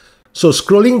fast. So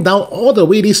scrolling down all the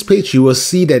way this page, you will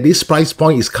see that this price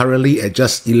point is currently at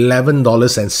just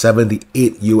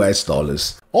 $11.78 US.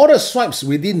 All the swipes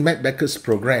within Matt Beckett's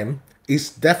program is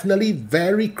definitely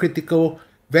very critical,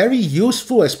 very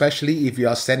useful, especially if you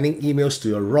are sending emails to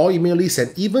your raw email list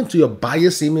and even to your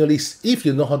buyer's email list if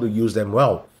you know how to use them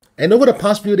well. And over the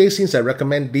past few days since I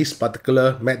recommend this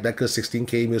particular Matt Becker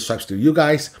 16K email swipes to you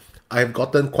guys, I have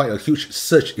gotten quite a huge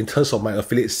surge in terms of my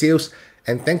affiliate sales.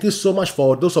 And thank you so much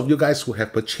for those of you guys who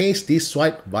have purchased this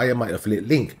swipe via my affiliate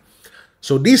link.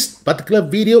 So this particular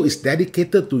video is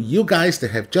dedicated to you guys that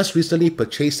have just recently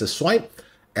purchased a swipe.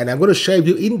 And I'm going to share with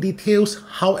you in details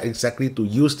how exactly to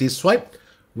use this swipe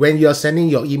when you are sending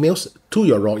your emails to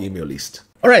your raw email list.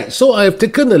 Alright, so I have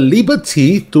taken the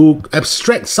liberty to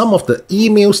abstract some of the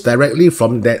emails directly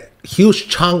from that huge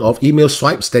chunk of email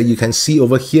swipes that you can see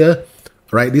over here.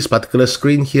 Alright, this particular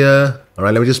screen here.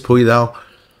 Alright, let me just pull it down.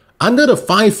 Under the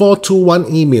 5421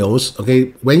 emails,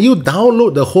 okay, when you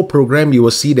download the whole program, you will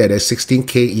see that there's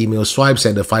 16K email swipes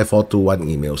and the 5421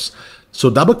 emails. So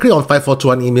double click on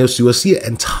 5421 emails, you will see an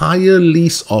entire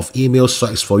list of email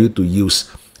swipes for you to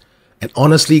use. And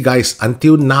honestly, guys,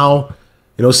 until now,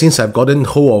 since I've gotten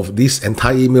hold of these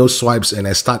entire email swipes and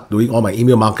I start doing all my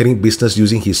email marketing business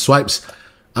using his swipes,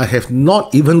 I have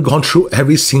not even gone through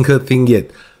every single thing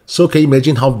yet. So can you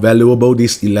imagine how valuable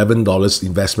this $11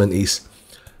 investment is?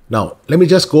 Now, let me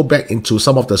just go back into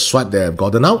some of the swipe that I've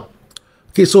gotten out.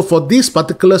 Okay, so for this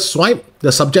particular swipe,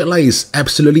 the subject line is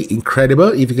absolutely incredible.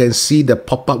 If you can see the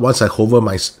pop-up once I hover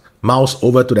my mouse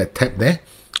over to that tab there.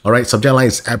 Alright, subject line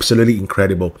is absolutely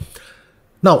incredible.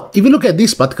 Now, if you look at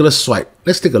this particular swipe,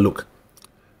 let's take a look.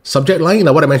 Subject line,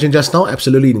 like what I mentioned just now,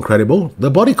 absolutely incredible. The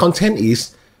body content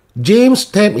is, James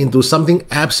tapped into something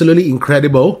absolutely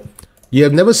incredible. You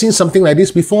have never seen something like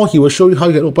this before. He will show you how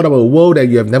you can open up a world that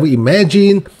you have never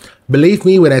imagined. Believe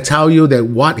me when I tell you that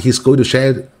what he's going to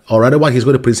share, or rather what he's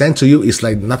going to present to you, is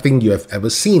like nothing you have ever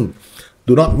seen.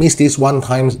 Do not miss this do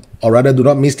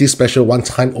not miss this special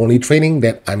one-time only training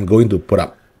that I'm going to put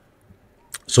up.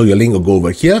 So your link will go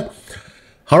over here.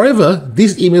 However,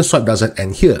 this email swipe doesn't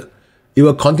end here. It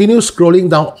will continue scrolling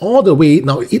down all the way.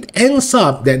 Now, it ends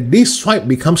up that this swipe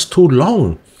becomes too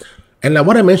long. And like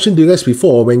what I mentioned to you guys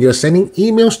before, when you're sending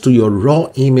emails to your raw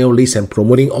email list and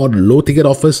promoting all the low-ticket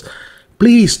offers,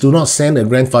 please do not send a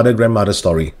grandfather-grandmother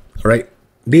story. Alright?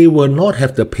 They will not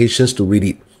have the patience to read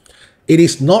it. It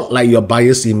is not like your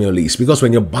buyer's email list, because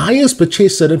when your buyers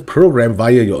purchase certain program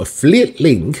via your affiliate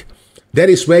link, that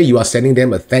is where you are sending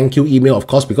them a thank you email, of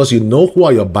course, because you know who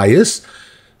are your buyers.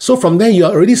 So from there, you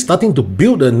are already starting to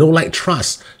build a know-like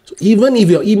trust. So even if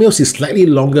your emails is slightly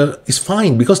longer, it's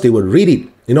fine because they will read it.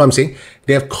 You know what I'm saying?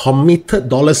 They have committed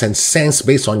dollars and cents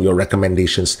based on your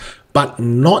recommendations, but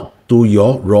not to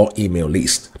your raw email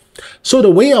list. So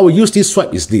the way I will use this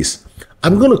swipe is this.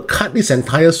 I'm going to cut this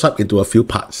entire swipe into a few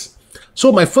parts.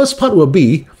 So my first part will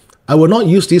be, I will not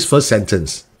use this first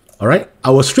sentence. All right? I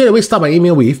will straight away start my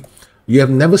email with, you have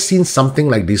never seen something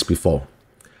like this before.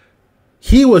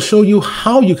 He will show you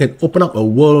how you can open up a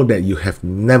world that you have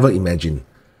never imagined.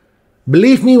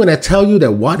 Believe me when I tell you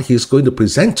that what he's going to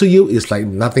present to you is like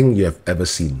nothing you have ever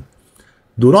seen.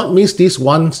 Do not miss this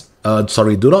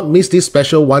do not miss this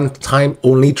special one-time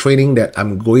only training that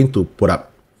I'm going to put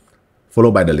up,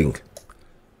 followed by the link.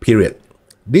 Period.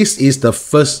 This is the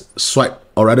first swipe,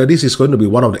 or rather this is going to be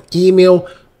one of the email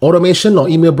automation or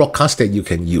email broadcasts that you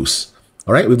can use.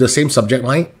 Alright, with the same subject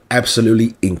line,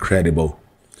 absolutely incredible.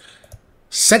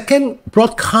 Second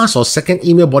broadcast or second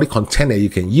email body content that you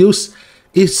can use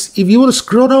is, if you were to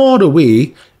scroll down all the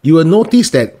way, you will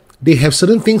notice that they have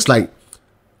certain things like,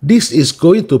 this is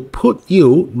going to put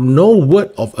you no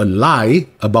word of a lie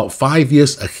about 5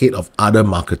 years ahead of other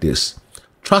marketers.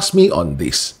 Trust me on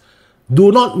this.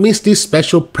 Do not miss this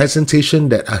special presentation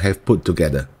that I have put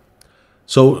together.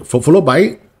 So, followed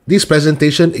by, this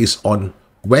presentation is on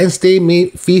Wednesday,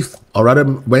 May 5th, or rather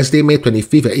Wednesday, May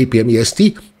 25th at 8 p.m.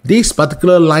 EST. This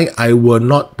particular line, I will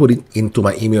not put it into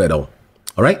my email at all.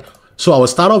 Alright? So I will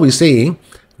start off with saying,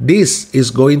 this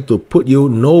is going to put you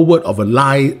no word of a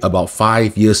lie about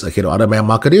 5 years ahead of other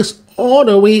marketers, all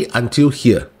the way until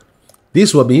here.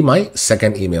 This will be my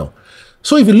second email.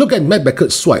 So if you look at Matt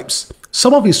Beckett's swipes,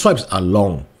 some of his swipes are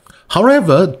long.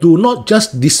 However, do not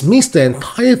just dismiss the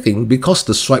entire thing because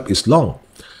the swipe is long.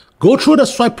 Go through the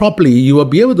swipe properly, you will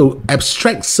be able to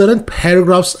abstract certain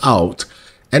paragraphs out,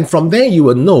 and from there you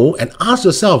will know and ask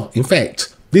yourself, in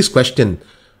fact, this question: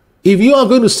 if you are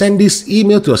going to send this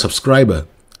email to a subscriber,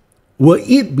 will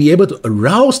it be able to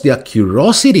arouse their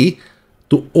curiosity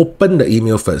to open the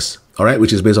email first? All right,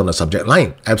 which is based on the subject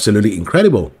line. Absolutely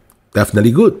incredible.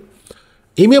 Definitely good.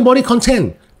 Email body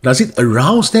content. Does it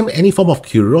arouse them any form of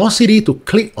curiosity to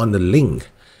click on the link?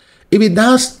 If it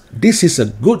does, this is a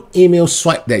good email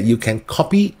swipe that you can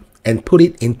copy and put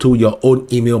it into your own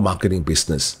email marketing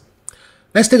business.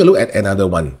 Let's take a look at another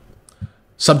one.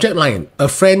 Subject line: a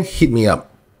friend hit me up.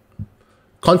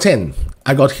 Content: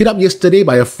 I got hit up yesterday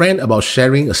by a friend about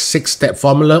sharing a 6-step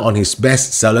formula on his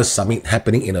bestseller summit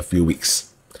happening in a few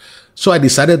weeks. So I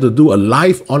decided to do a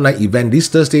live online event this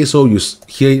Thursday, so you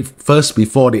hear it first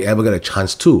before they ever get a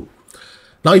chance to.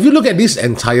 Now, if you look at this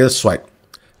entire swipe,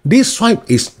 this swipe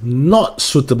is not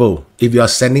suitable if you are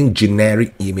sending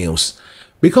generic emails,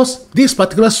 because this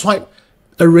particular swipe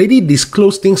already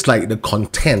disclosed things like the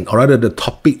content, or rather the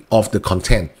topic of the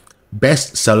content,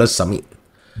 bestseller summit.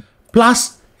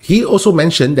 Plus, he also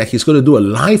mentioned that he's going to do a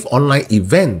live online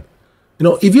event. You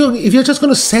know, if you're just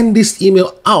going to send this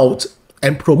email out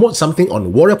and promote something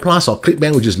on Warrior Plus or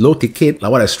ClickBank, which is low ticket,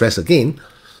 like what I stress again,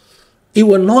 it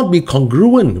will not be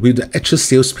congruent with the actual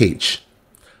sales page.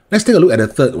 Let's take a look at the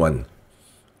third one.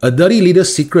 A dirty leader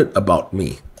secret about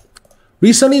me.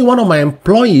 Recently, one of my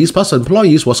past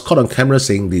employees was caught on camera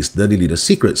saying these dirty leader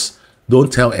secrets.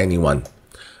 Don't tell anyone.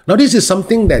 Now, this is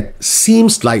something that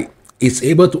seems like it's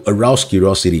able to arouse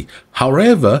curiosity.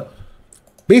 However,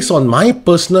 based on my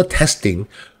personal testing,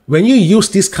 when you use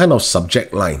this kind of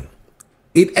subject line,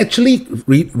 it actually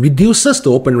reduces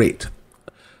the open rate.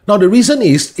 Now, the reason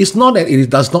is, it's not that it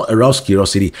does not arouse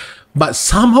curiosity, but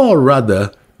somehow or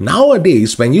rather,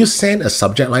 nowadays, when you send a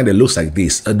subject line that looks like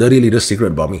this, a dirty little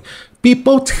secret about me,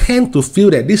 people tend to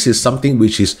feel that this is something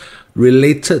which is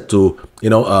related to,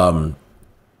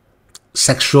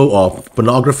 sexual or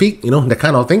pornography, that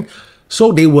kind of thing.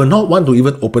 So they will not want to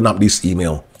even open up this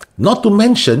email. Not to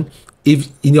mention, if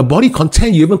in your body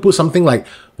content, you even put something like,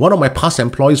 one of my past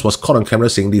employees was caught on camera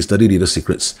saying these dirty little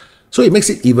secrets. So it makes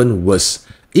it even worse.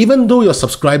 Even though your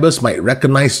subscribers might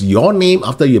recognize your name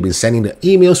after you've been sending the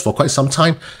emails for quite some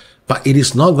time, but it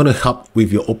is not going to help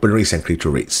with your open rates and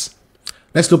click-through rates.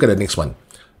 Let's look at the next one.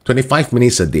 25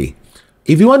 minutes a day.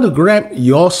 If you want to grab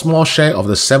your small share of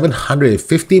the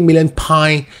 750 million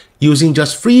pie using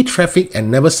just free traffic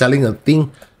and never selling a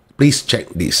thing, please check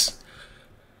this.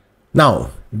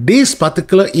 Now, this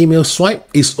particular email swipe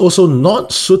is also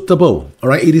not suitable. All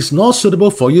right, it is not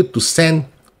suitable for you to send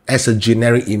as a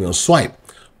generic email swipe.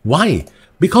 Why?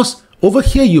 Because over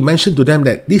here you mentioned to them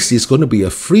that this is going to be a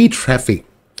free traffic.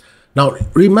 Now,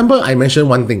 remember I mentioned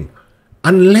one thing.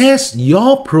 Unless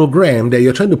your program that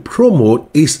you're trying to promote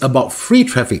is about free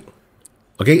traffic,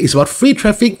 okay, it's about free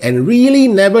traffic and really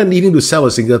never needing to sell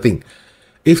a single thing.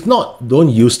 If not, don't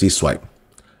use this swipe,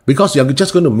 because you're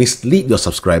just going to mislead your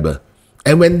subscriber.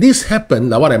 And when this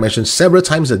happened, now what I mentioned several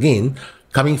times again,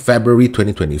 coming February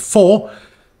 2024,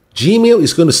 Gmail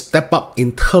is going to step up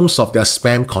in terms of their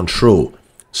spam control.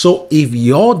 So if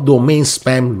your domain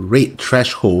spam rate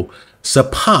threshold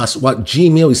surpass what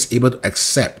Gmail is able to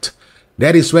accept,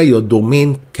 that is where your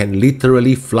domain can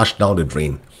literally flush down the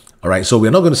drain. All right, so we're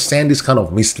not going to send this kind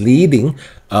of misleading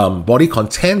body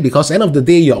content, because at the end of the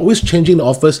day, you're always changing the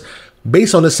offers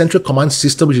based on the central command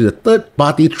system, which is a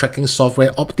third-party tracking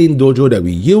software, Optin Dojo, that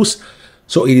we use.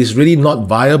 So it is really not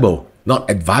viable, not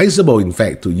advisable, in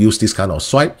fact, to use this kind of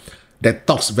swipe that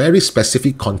talks very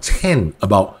specific content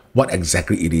about what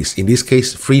exactly it is. In this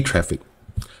case, free traffic.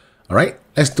 All right,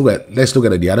 let's look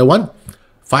at the other one.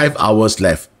 5 hours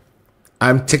left.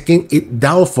 I'm taking it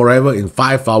down forever in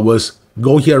 5 hours.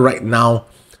 Go here right now.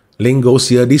 Link goes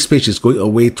here. This page is going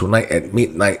away tonight at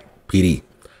midnight PD.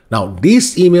 Now,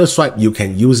 this email swipe, you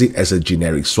can use it as a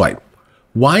generic swipe.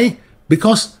 Why?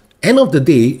 Because end of the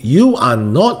day, you are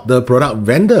not the product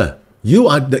vendor. You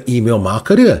are the email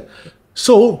marketer.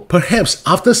 So perhaps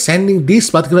after sending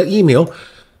this particular email,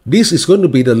 this is going to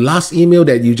be the last email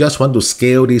that you just want to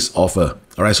scale this offer.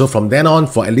 All right, so from then on,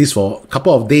 for at least for a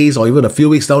couple of days or even a few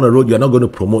weeks down the road, you're not going to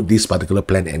promote this particular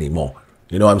plan anymore.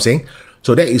 You know what I'm saying?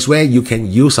 So that is where you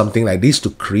can use something like this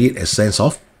to create a sense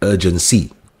of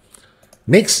urgency.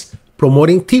 Next,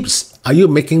 promoting tips. Are you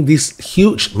making this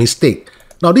huge mistake?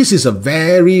 Now, this is a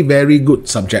very, very good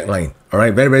subject line. All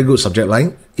right, very, very good subject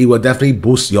line. It will definitely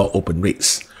boost your open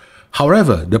rates.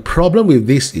 However, the problem with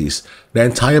this is the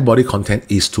entire body content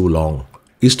is too long.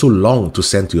 It's too long to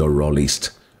send to your raw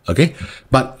list. Okay,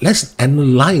 but let's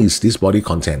analyze this body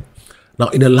content. Now,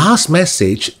 in the last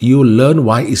message, you learn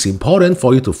why it's important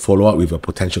for you to follow up with your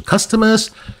potential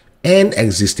customers and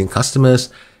existing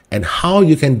customers and how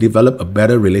you can develop a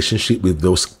better relationship with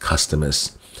those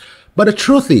customers. But the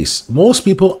truth is, most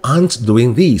people aren't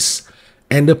doing this,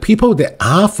 and the people that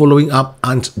are following up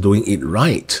aren't doing it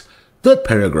right. Third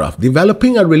paragraph,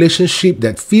 developing a relationship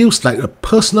that feels like a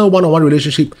personal one-on-one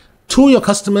relationship to your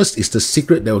customers is the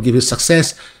secret that will give you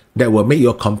success, that will make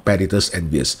your competitors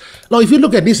envious. Now, if you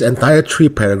look at these entire 3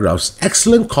 paragraphs,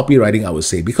 excellent copywriting, I would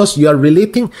say, because you are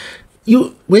relating.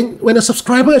 When a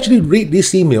subscriber actually read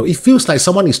this email, it feels like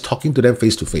someone is talking to them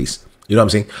face to face. You know what I'm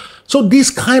saying? So these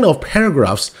kind of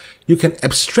paragraphs, you can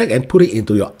abstract and put it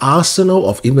into your arsenal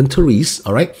of inventories,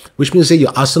 all right? Which means say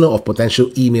your arsenal of potential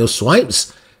email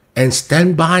swipes, and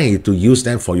stand by to use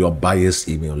them for your buyer's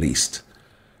email list.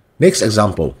 Next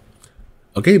example.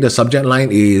 Okay, the subject line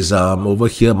is over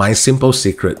here, my simple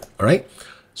secret, all right?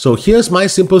 So here's my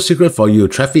simple secret for you.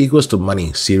 Traffic equals to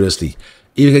money, seriously.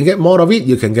 If you can get more of it,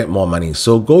 you can get more money.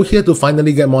 So go here to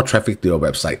finally get more traffic to your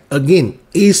website. Again,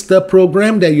 is the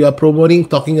program that you are promoting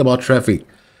talking about traffic?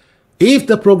 If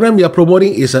the program you are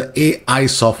promoting is an AI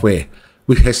software,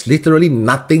 which has literally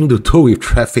nothing to do with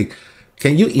traffic,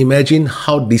 can you imagine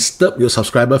how disturbed your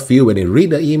subscriber feel when they read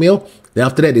the email? Then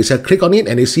after that, they say click on it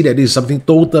and they see that this is something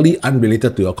totally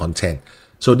unrelated to your content.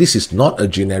 So this is not a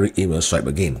generic email swipe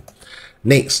again.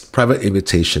 Next, private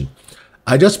invitation.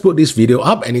 I just put this video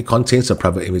up and it contains a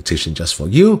private invitation just for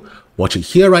you. Watch it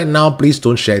here right now. Please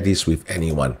don't share this with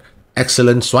anyone.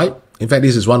 Excellent swipe. In fact,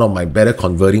 this is one of my better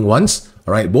converting ones.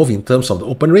 All right, both in terms of the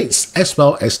open rates as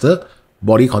well as the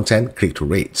body content click-through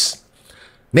rates.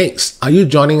 Next, are you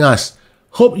joining us?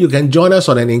 Hope you can join us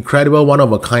on an incredible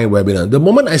one-of-a-kind webinar. The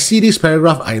moment I see this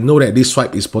paragraph, I know that this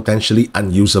swipe is potentially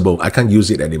unusable. I can't use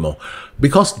it anymore.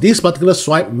 Because this particular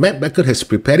swipe, Matt Beckett has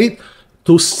prepared it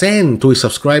to send to his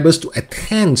subscribers to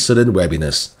attend certain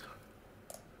webinars.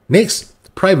 Next,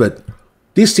 private.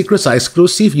 These secrets are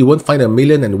exclusive. You won't find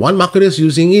 1,000,001 marketers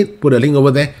using it. Put a link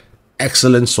over there.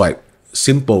 Excellent swipe.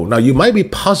 Simple. Now, you might be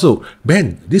puzzled.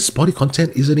 Ben, this body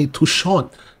content, isn't it too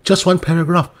short? Just 1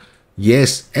 paragraph.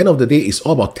 Yes, end of the day, it's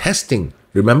all about testing.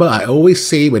 Remember, I always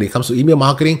say when it comes to email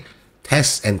marketing,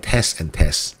 test and test and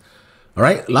test. All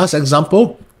right, last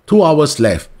example, 2 hours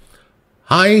left.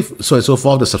 Hi, so and so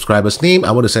forth, the subscriber's name.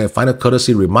 I want to send a final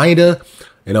courtesy reminder,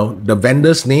 the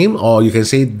vendor's name, or you can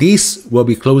say this will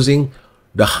be closing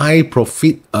the high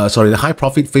profit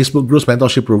Facebook Groups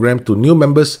Mentorship Program to new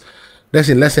members. That's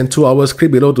in less than 2 hours.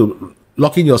 Click below to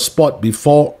lock in your spot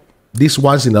before this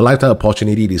once in a lifetime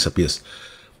opportunity disappears.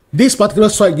 This particular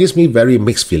swipe gives me very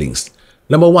mixed feelings.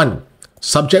 Number 1,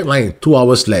 subject line, 2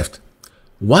 hours left.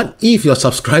 What if your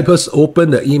subscribers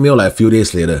open the email like a few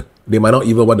days later? They might not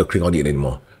even want to click on it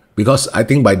anymore. Because I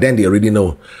think by then they already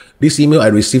know. This email, I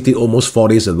received it almost 4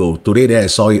 days ago. Today then I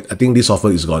saw it. I think this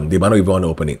offer is gone. They might not even want to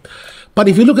open it. But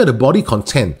if you look at the body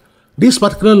content, this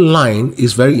particular line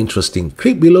is very interesting.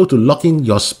 Click below to lock in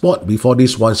your spot before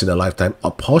this once in a lifetime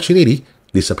opportunity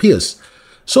disappears.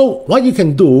 So what you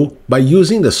can do by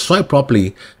using the swipe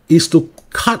properly is to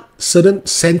cut certain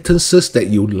sentences that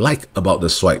you like about the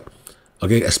swipe.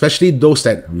 Okay, especially those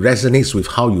that resonates with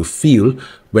how you feel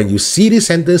when you see this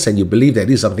sentence and you believe that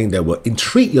this is something that will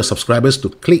intrigue your subscribers to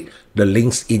click the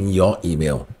links in your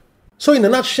email. So in a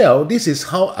nutshell, this is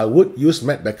how I would use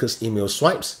Matt Beckett's email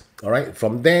swipes. All right,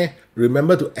 from there,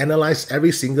 remember to analyze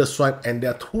every single swipe, and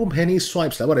there are too many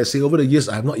swipes. Like what I say, over the years,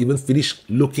 I have not even finished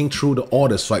looking through all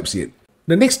the swipes yet.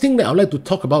 The next thing that I'd like to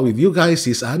talk about with you guys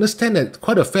is I understand that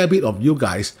quite a fair bit of you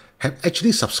guys have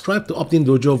actually subscribed to Optin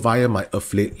Dojo via my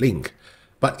affiliate link.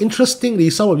 But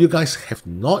interestingly, some of you guys have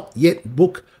not yet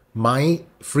booked my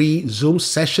free Zoom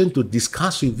session to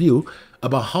discuss with you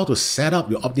about how to set up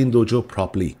your Optin Dojo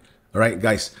properly. All right,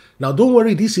 guys. Now, don't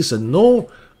worry. This is a no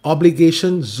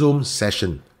obligation Zoom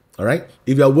session. All right.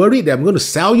 If you're worried that I'm going to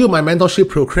sell you my mentorship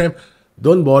program,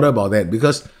 don't bother about that,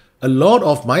 because a lot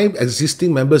of my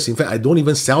existing members, in fact, I don't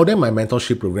even sell them my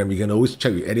mentorship program. You can always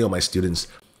check with any of my students.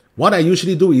 What I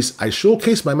usually do is I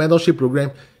showcase my mentorship program.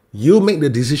 You make the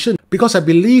decision, because I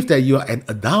believe that you are an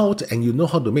adult and you know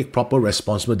how to make proper,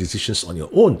 responsible decisions on your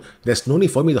own. There's no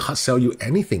need for me to hard sell you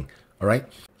anything. All right.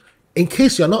 In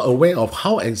case you're not aware of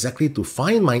how exactly to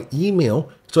find my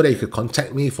email so that you can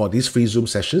contact me for these free Zoom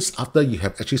sessions after you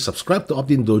have actually subscribed to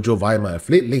Optin Dojo via my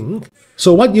affiliate link.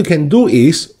 So what you can do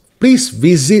is, please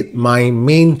visit my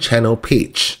main channel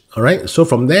page. All right. So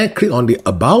from there, click on the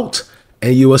About,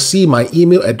 and you will see my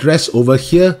email address over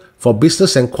here for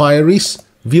business inquiries.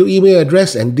 View email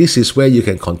address, and this is where you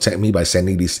can contact me by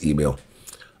sending this email.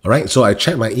 All right. So I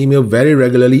check my email very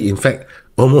regularly. In fact,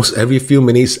 almost every few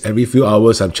minutes, every few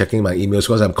hours, I'm checking my emails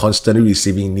because I'm constantly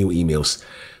receiving new emails.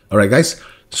 All right, guys.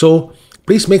 So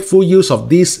please make full use of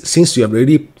this. Since you have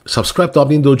already subscribed to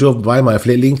Optin Dojo via my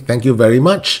affiliate link, thank you very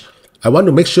much. I want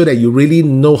to make sure that you really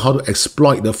know how to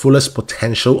exploit the fullest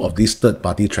potential of this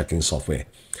third-party tracking software.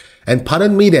 And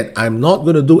pardon me that I'm not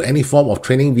going to do any form of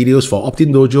training videos for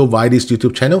Optin Dojo via this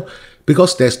YouTube channel,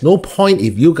 because there's no point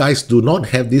if you guys do not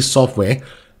have this software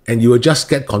and you will just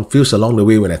get confused along the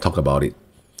way when I talk about it.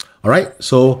 Alright,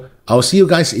 so I'll see you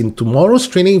guys in tomorrow's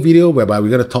training video, whereby we're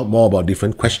going to talk more about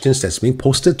different questions that's being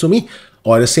posted to me,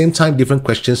 or at the same time different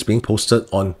questions being posted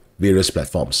on various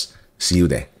platforms. See you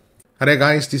there. Hi there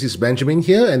guys, this is Benjamin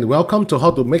here, and welcome to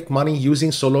How to Make Money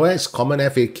Using Solo Ads Common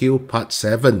FAQ Part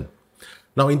 7.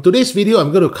 Now in today's video,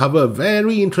 I'm going to cover a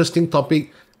very interesting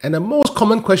topic and the most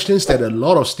common questions that a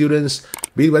lot of students,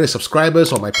 be it whether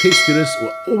subscribers or my paid students,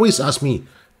 will always ask me,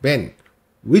 Ben,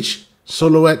 which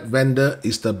solo ad vendor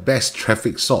is the best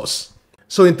traffic source?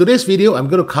 So in today's video, I'm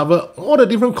going to cover all the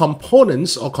different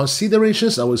components or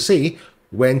considerations, I would say,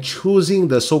 when choosing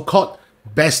the so-called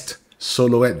best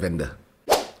solo ad vendor.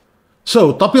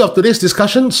 So, topic of today's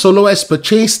discussion, solo ads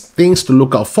purchase, things to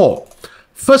look out for.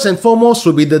 First and foremost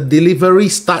will be the delivery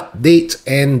start date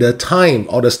and the time,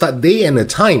 or the start day and the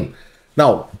time.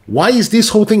 Now, why is this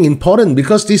whole thing important?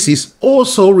 Because this is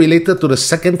also related to the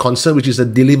second concern, which is the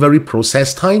delivery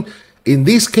process time. In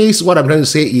this case, what I'm trying to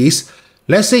say is,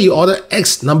 let's say you order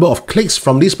X number of clicks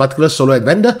from this particular solo ad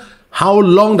vendor. How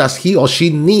long does he or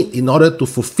she need in order to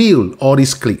fulfill all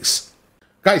these clicks?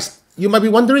 Guys, you might be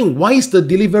wondering, why is the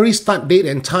delivery start date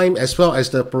and time as well as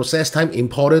the process time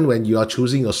important when you are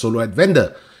choosing a solo ad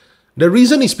vendor? The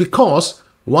reason is because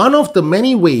one of the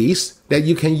many ways that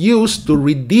you can use to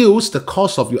reduce the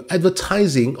cost of your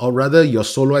advertising, or rather your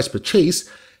solo ads purchase,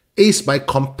 is by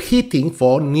competing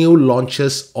for new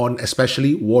launches on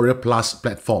especially Warrior Plus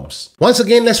platforms. Once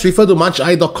again, let's refer to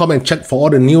marcheye.com and check for all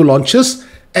the new launches.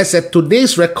 As at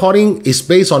today's recording is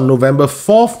based on November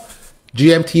 4th,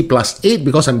 GMT +8,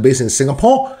 because I'm based in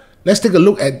Singapore. Let's take a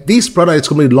look at this product. It's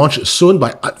going to be launched soon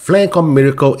by Flair called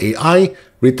Miracle AI,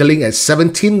 retailing at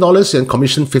 $17 and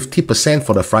commission 50%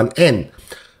 for the front end.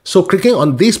 So clicking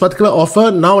on this particular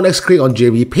offer, now let's click on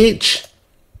JV page.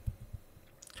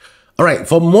 Alright,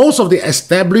 for most of the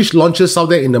established launches out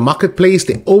there in the marketplace,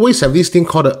 they always have this thing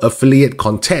called an affiliate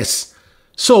contest.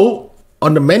 So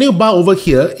on the menu bar over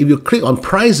here, if you click on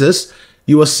prices,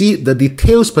 you will see the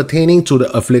details pertaining to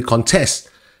the affiliate contest.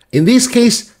 In this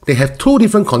case, they have two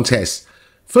different contests.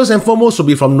 First and foremost will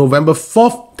be from November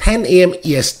 4th, 10 AM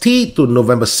EST to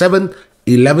November 7th,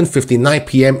 11:59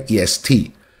 PM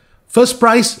EST. First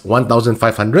price,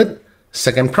 $1,500.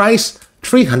 Second price,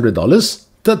 $300.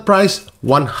 Third price,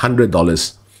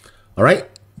 $100. Alright,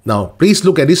 now please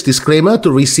look at this disclaimer.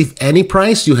 To receive any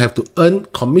price, you have to earn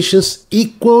commissions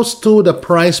equals to the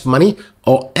prize money,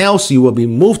 or else you will be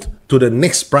moved to the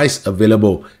next price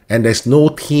available, and there's no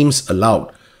teams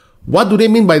allowed. What do they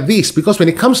mean by this? Because when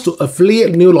it comes to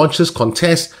affiliate new launches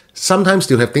contests, sometimes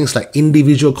they'll have things like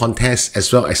individual contests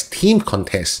as well as team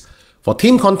contests. For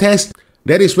team contests,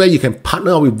 that is where you can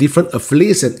partner with different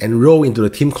affiliates and enroll into the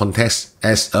team contest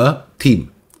as a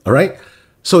team. Alright?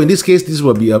 So in this case, this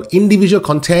will be an individual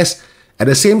contest. At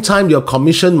the same time, your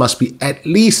commission must be at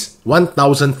least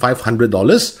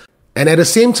 $1,500. And at the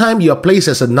same time, you are placed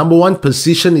as a #1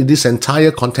 position in this entire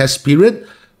contest period,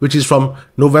 which is from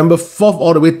November 4th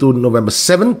all the way to November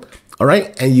 7th. All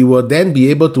right. And you will then be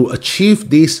able to achieve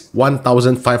this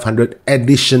 $1,500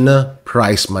 additional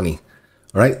prize money.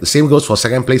 All right. The same goes for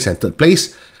second place and third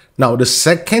place. Now, the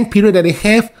second period that they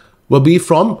have will be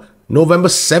from November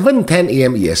 7th, 10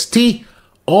 AM EST,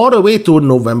 all the way to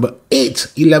November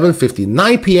 8th,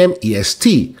 11:59 PM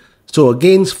EST. So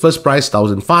again, first price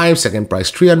 $1,500, second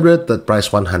price $300, third price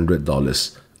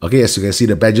 $100. Okay, as you can see,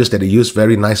 the badges that they use,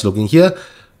 very nice looking here.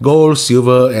 Gold,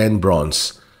 silver, and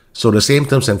bronze. So the same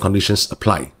terms and conditions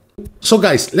apply. So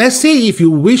guys, let's say if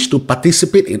you wish to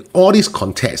participate in all these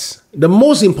contests, the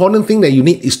most important thing that you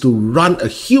need is to run a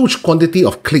huge quantity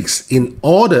of clicks in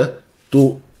order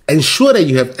to ensure that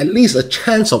you have at least a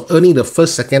chance of earning the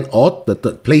first, second, or the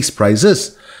third place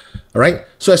prizes. Alright,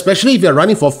 so especially if you're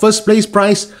running for first place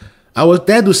prize, I would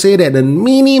dare to say that the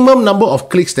minimum number of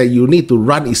clicks that you need to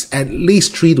run is at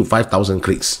least 3,000 to 5,000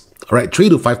 clicks. Alright,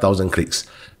 3,000 to 5,000 clicks.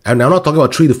 And I'm not talking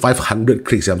about 300 to 500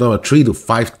 clicks, I'm talking about 3,000 to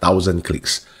 5,000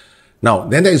 clicks. Now,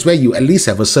 then that is where you at least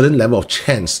have a certain level of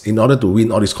chance in order to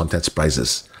win all these contest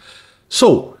prizes.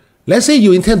 So, let's say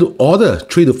you intend to order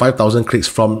 3,000 to 5,000 clicks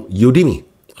from Udimi.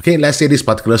 Okay, let's say this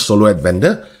particular solo ad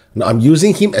vendor. Now, I'm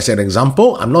using him as an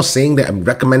example. I'm not saying that I'm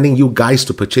recommending you guys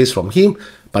to purchase from him,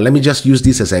 but let me just use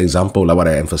this as an example, like what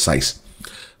I emphasize.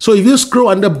 So if you scroll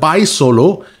under buy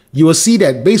solo, you will see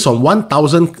that based on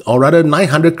 1,000 or rather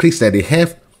 900 clicks that they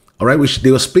have, all right, which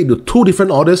they will split into 2 different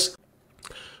orders,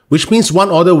 which means one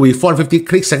order with 450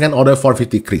 clicks, second order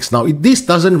 450 clicks. Now, this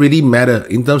doesn't really matter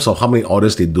in terms of how many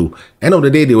orders they do. End of the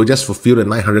day, they will just fulfill the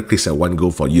 900 clicks at one go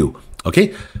for you,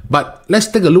 okay? But let's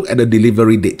take a look at the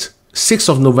delivery date, 6th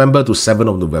of November to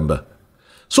 7th of November.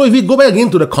 So if we go back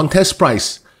again to the contest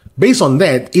price, based on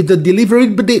that, if the delivery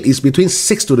date is between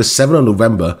 6th to the 7th of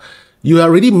November, you are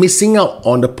already missing out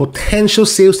on the potential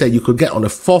sales that you could get on the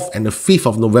 4th and the 5th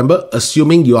of November,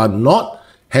 assuming you are not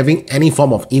having any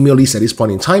form of email list at this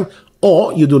point in time,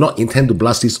 or you do not intend to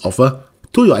blast this offer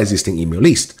to your existing email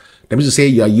list. That means to say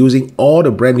you are using all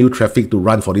the brand new traffic to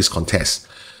run for this contest.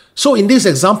 So in this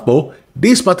example,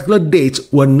 this particular date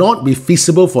will not be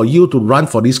feasible for you to run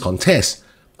for this contest,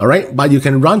 all right? But you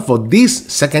can run for this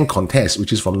second contest,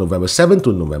 which is from November 7th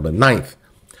to November 9th.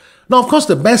 Now, of course,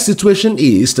 the best situation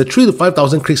is the 3,000 to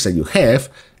 5,000 clicks that you have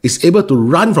is able to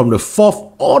run from the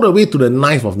 4th all the way to the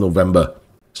 9th of November,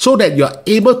 so that you are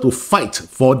able to fight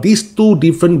for these 2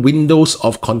 different windows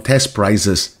of contest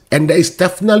prizes. And there is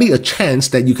definitely a chance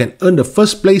that you can earn the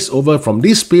first place over from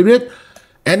this period,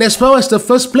 and as well as the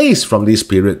first place from this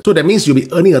period. So that means you'll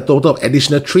be earning a total of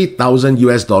additional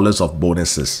 $3,000 of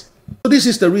bonuses. So this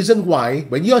is the reason why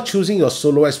when you are choosing your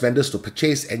solo ads vendors to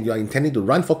purchase and you are intending to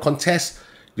run for contests,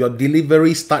 your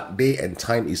delivery start day and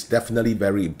time is definitely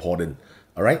very important.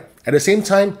 All right. At the same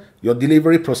time, your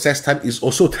delivery process time is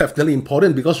also definitely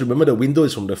important, because remember the window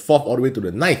is from the 4th all the way to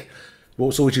the 9th,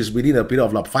 so which is within a period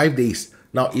of like 5 days.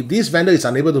 Now, if this vendor is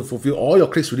unable to fulfill all your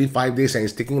clicks within 5 days and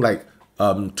it's taking like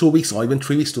 2 weeks or even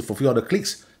 3 weeks to fulfill all the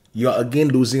clicks, you are again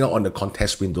losing out on the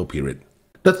contest window period.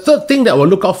 The third thing that we'll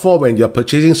look out for when you're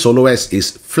purchasing solo ads is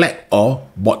flag or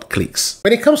bot clicks.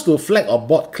 When it comes to flag or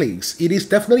bot clicks, it is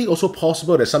definitely also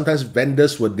possible that sometimes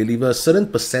vendors will deliver a certain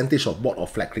percentage of bot or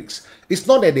flag clicks. It's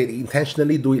not that they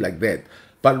intentionally do it like that,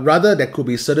 but rather there could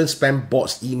be certain spam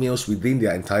bots emails within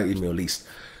their entire email list.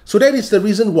 So that is the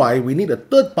reason why we need a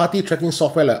third-party tracking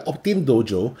software like Optin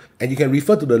Dojo, and you can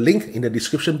refer to the link in the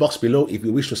description box below if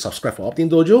you wish to subscribe for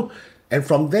Optin Dojo. And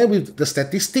from there, with the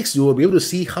statistics, you will be able to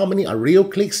see how many are real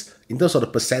clicks in terms of the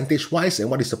percentage-wise and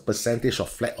what is the percentage of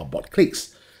flag or bot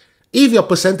clicks. If your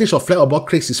percentage of flag or bot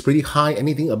clicks is pretty high,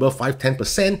 anything above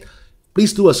 5-10%,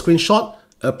 please do a screenshot,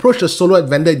 approach the solo ad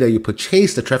vendor that you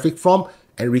purchased the traffic from,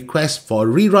 and request for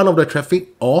a rerun of the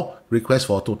traffic or request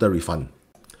for a total refund.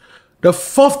 The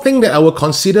fourth thing that I will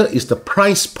consider is the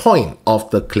price point of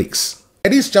the clicks.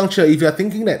 At this juncture, if you are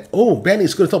thinking that, oh, Ben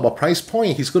is going to talk about price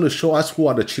point, he's going to show us who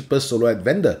are the cheapest solo ad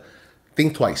vendor,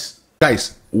 think twice.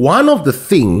 Guys, one of the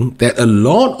things that a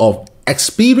lot of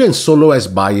experienced solo ads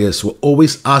buyers will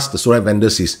always ask the solo ad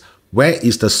vendors is, where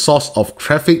is the source of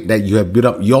traffic that you have built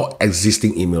up your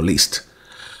existing email list?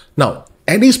 Now,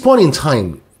 at this point in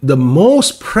time, the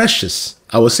most precious,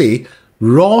 I would say,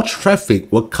 raw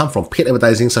traffic will come from paid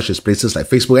advertising such as places like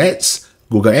Facebook ads,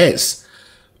 Google ads.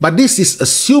 But this is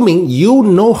assuming you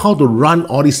know how to run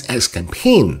all these ads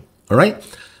campaign, all right?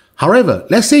 However,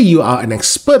 let's say you are an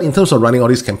expert in terms of running all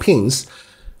these campaigns.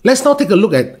 Let's now take a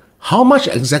look at how much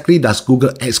exactly does Google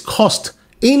Ads cost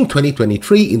in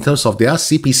 2023 in terms of their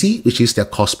CPC, which is their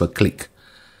cost per click.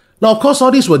 Now, of course, all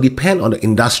this will depend on the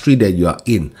industry that you are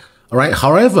in, all right?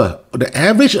 However, the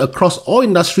average across all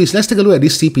industries, let's take a look at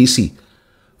this CPC.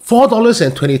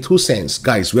 $4.22,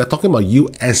 guys, we are talking about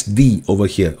USD over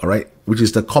here, all right, which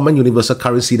is the common universal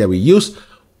currency that we use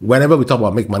whenever we talk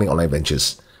about make money online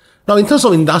ventures. Now, in terms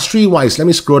of industry-wise, let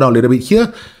me scroll down a little bit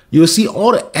here. You'll see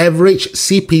all the average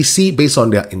CPC based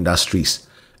on their industries.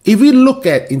 If we look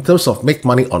at in terms of make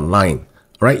money online,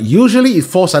 right, usually it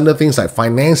falls under things like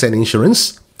finance and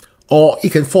insurance, or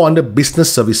it can fall under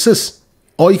business services,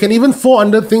 or it can even fall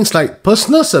under things like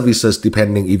personal services,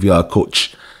 depending if you are a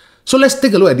coach. So let's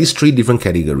take a look at these 3 different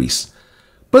categories.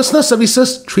 Personal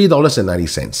services,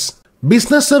 $3.90.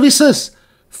 Business services,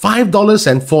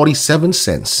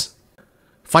 $5.47.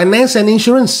 Finance and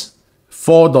insurance,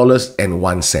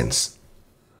 $4.01.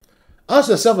 Ask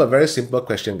yourself a very simple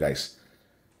question, guys.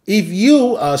 If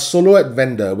you are a solo ad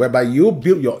vendor whereby you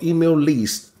build your email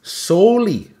list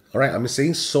solely, all right, I'm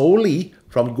saying solely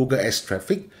from Google Ads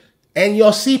traffic, and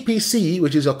your CPC,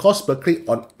 which is your cost per click,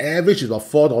 on average is about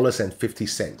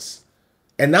 $4.50.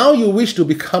 And now you wish to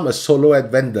become a solo ad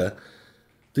vendor,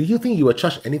 do you think you will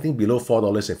charge anything below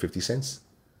 $4.50?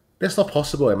 That's not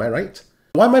possible, am I right?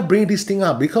 Why am I bringing this thing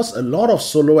up? Because a lot of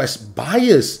solo ads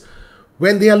buyers,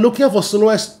 when they are looking for solo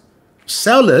ads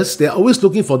sellers, they're always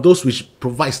looking for those which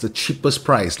provides the cheapest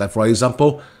price. Like for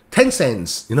example, 10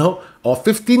 cents, or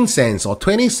 15 cents or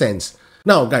 20 cents.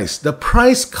 Now guys, the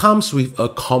price comes with a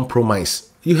compromise.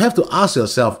 you have to ask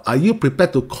yourself, are you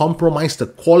prepared to compromise the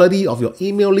quality of your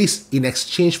email list in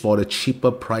exchange for the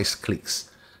cheaper price clicks?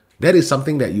 That is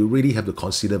something that you really have to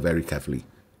consider very carefully.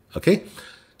 Okay?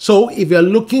 So if you're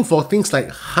looking for things like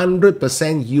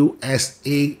 100%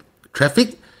 USA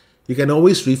traffic, you can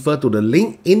always refer to the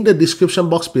link in the description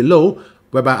box below,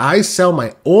 whereby I sell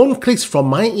my own clicks from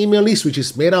my email list, which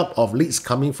is made up of leads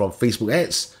coming from Facebook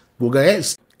ads, Google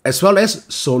ads, as well as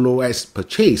solo ads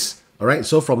purchase. All right,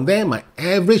 so from there, my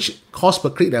average cost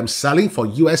per click that I'm selling for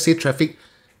USA traffic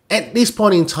at this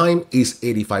point in time is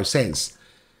 85 cents.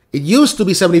 It used to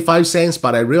be 75 cents,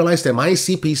 but I realized that my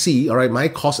CPC, all right, my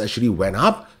cost actually went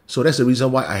up. So that's the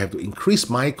reason why I have to increase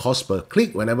my cost per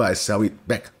click whenever I sell it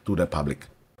back to the public.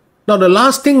 Now, the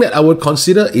last thing that I would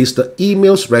consider is the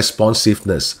email's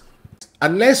responsiveness.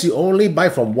 Unless you only buy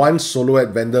from one solo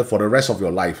ad vendor for the rest of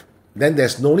your life, then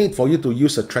there's no need for you to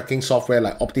use a tracking software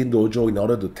like Optin Dojo in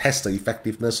order to test the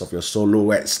effectiveness of your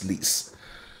solo ads leads.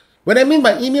 When I mean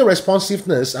by email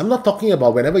responsiveness, I'm not talking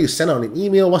about whenever you send out an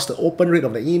email, what's the open rate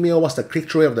of the email, what's the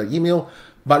click-through rate of the email,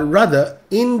 but rather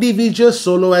individual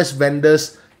solo ads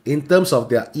vendors in terms of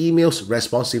their emails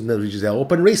responsiveness, which is their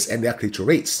open rates and their click-through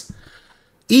rates.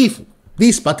 If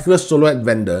this particular solo ad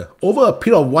vendor, over a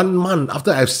period of 1 month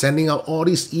after I'm sending out all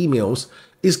these emails,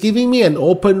 is giving me an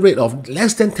open rate of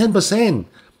less than 10%,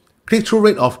 click-through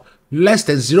rate of less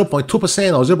than 0.2% or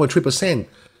 0.3%,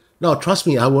 now trust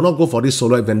me, I will not go for this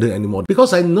solo ad vendor anymore,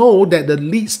 because I know that the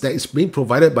leads that is being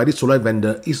provided by this solo ad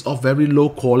vendor is of very low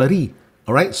quality.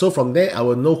 Alright, so from there, I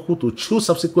will know who to choose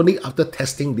subsequently after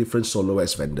testing different solo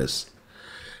ads vendors.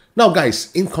 Now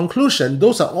guys, in conclusion,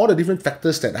 those are all the different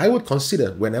factors that I would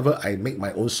consider whenever I make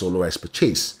my own solo ads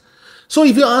purchase. So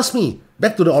if you ask me,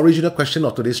 back to the original question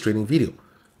of today's training video,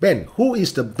 Ben, who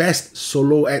is the best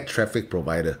solo ad traffic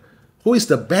provider? Who is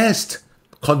the best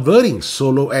converting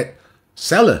solo ad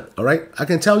seller? Alright, I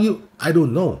can tell you, I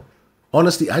don't know.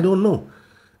 Honestly, I don't know.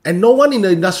 And no one in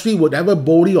the industry would ever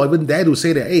boldly or even dare to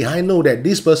say that, hey, I know that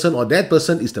this person or that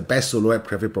person is the best solo ad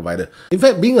traffic provider. In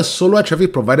fact, being a solo ad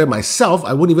traffic provider myself,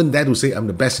 I wouldn't even dare to say I'm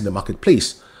the best in the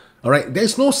marketplace. Alright,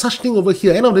 there's no such thing over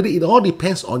here. End of the day, it all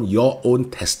depends on your own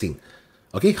testing.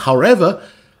 Okay, however,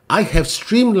 I have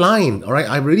streamlined, alright,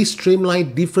 I've already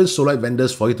streamlined different solo ad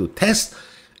vendors for you to test.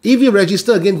 If you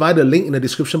register again via the link in the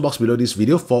description box below this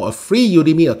video for a free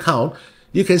Udimi account,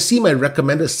 you can see my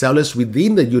recommended sellers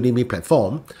within the Udimi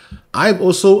platform. I have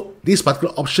also this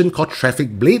particular option called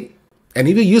Traffic Blade. And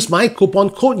if you use my coupon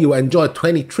code, you will enjoy a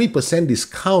 23%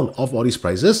 discount off all these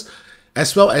prices,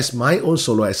 as well as my own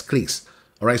solo ads clicks.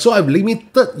 Alright, so I've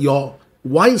limited your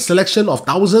wide selection of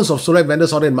thousands of solo ad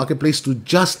vendors out there in the marketplace to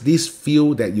just these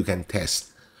few that you can test.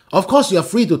 Of course, you are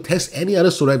free to test any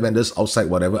other solo ad vendors outside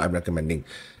whatever I'm recommending.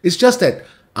 It's just that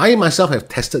I myself have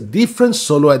tested different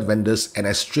solo ad vendors and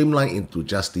I streamlined into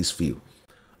just these few.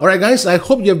 Alright guys, I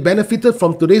hope you have benefited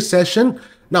from today's session.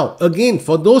 Now, again,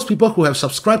 for those people who have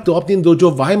subscribed to Optin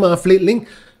Dojo via my affiliate link,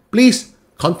 please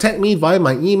contact me via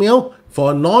my email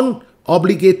for a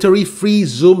non-obligatory free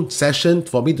Zoom session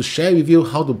for me to share with you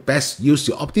how to best use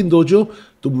your Optin Dojo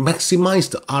to maximize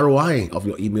the ROI of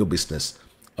your email business.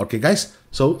 Okay guys,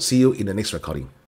 so see you in the next recording.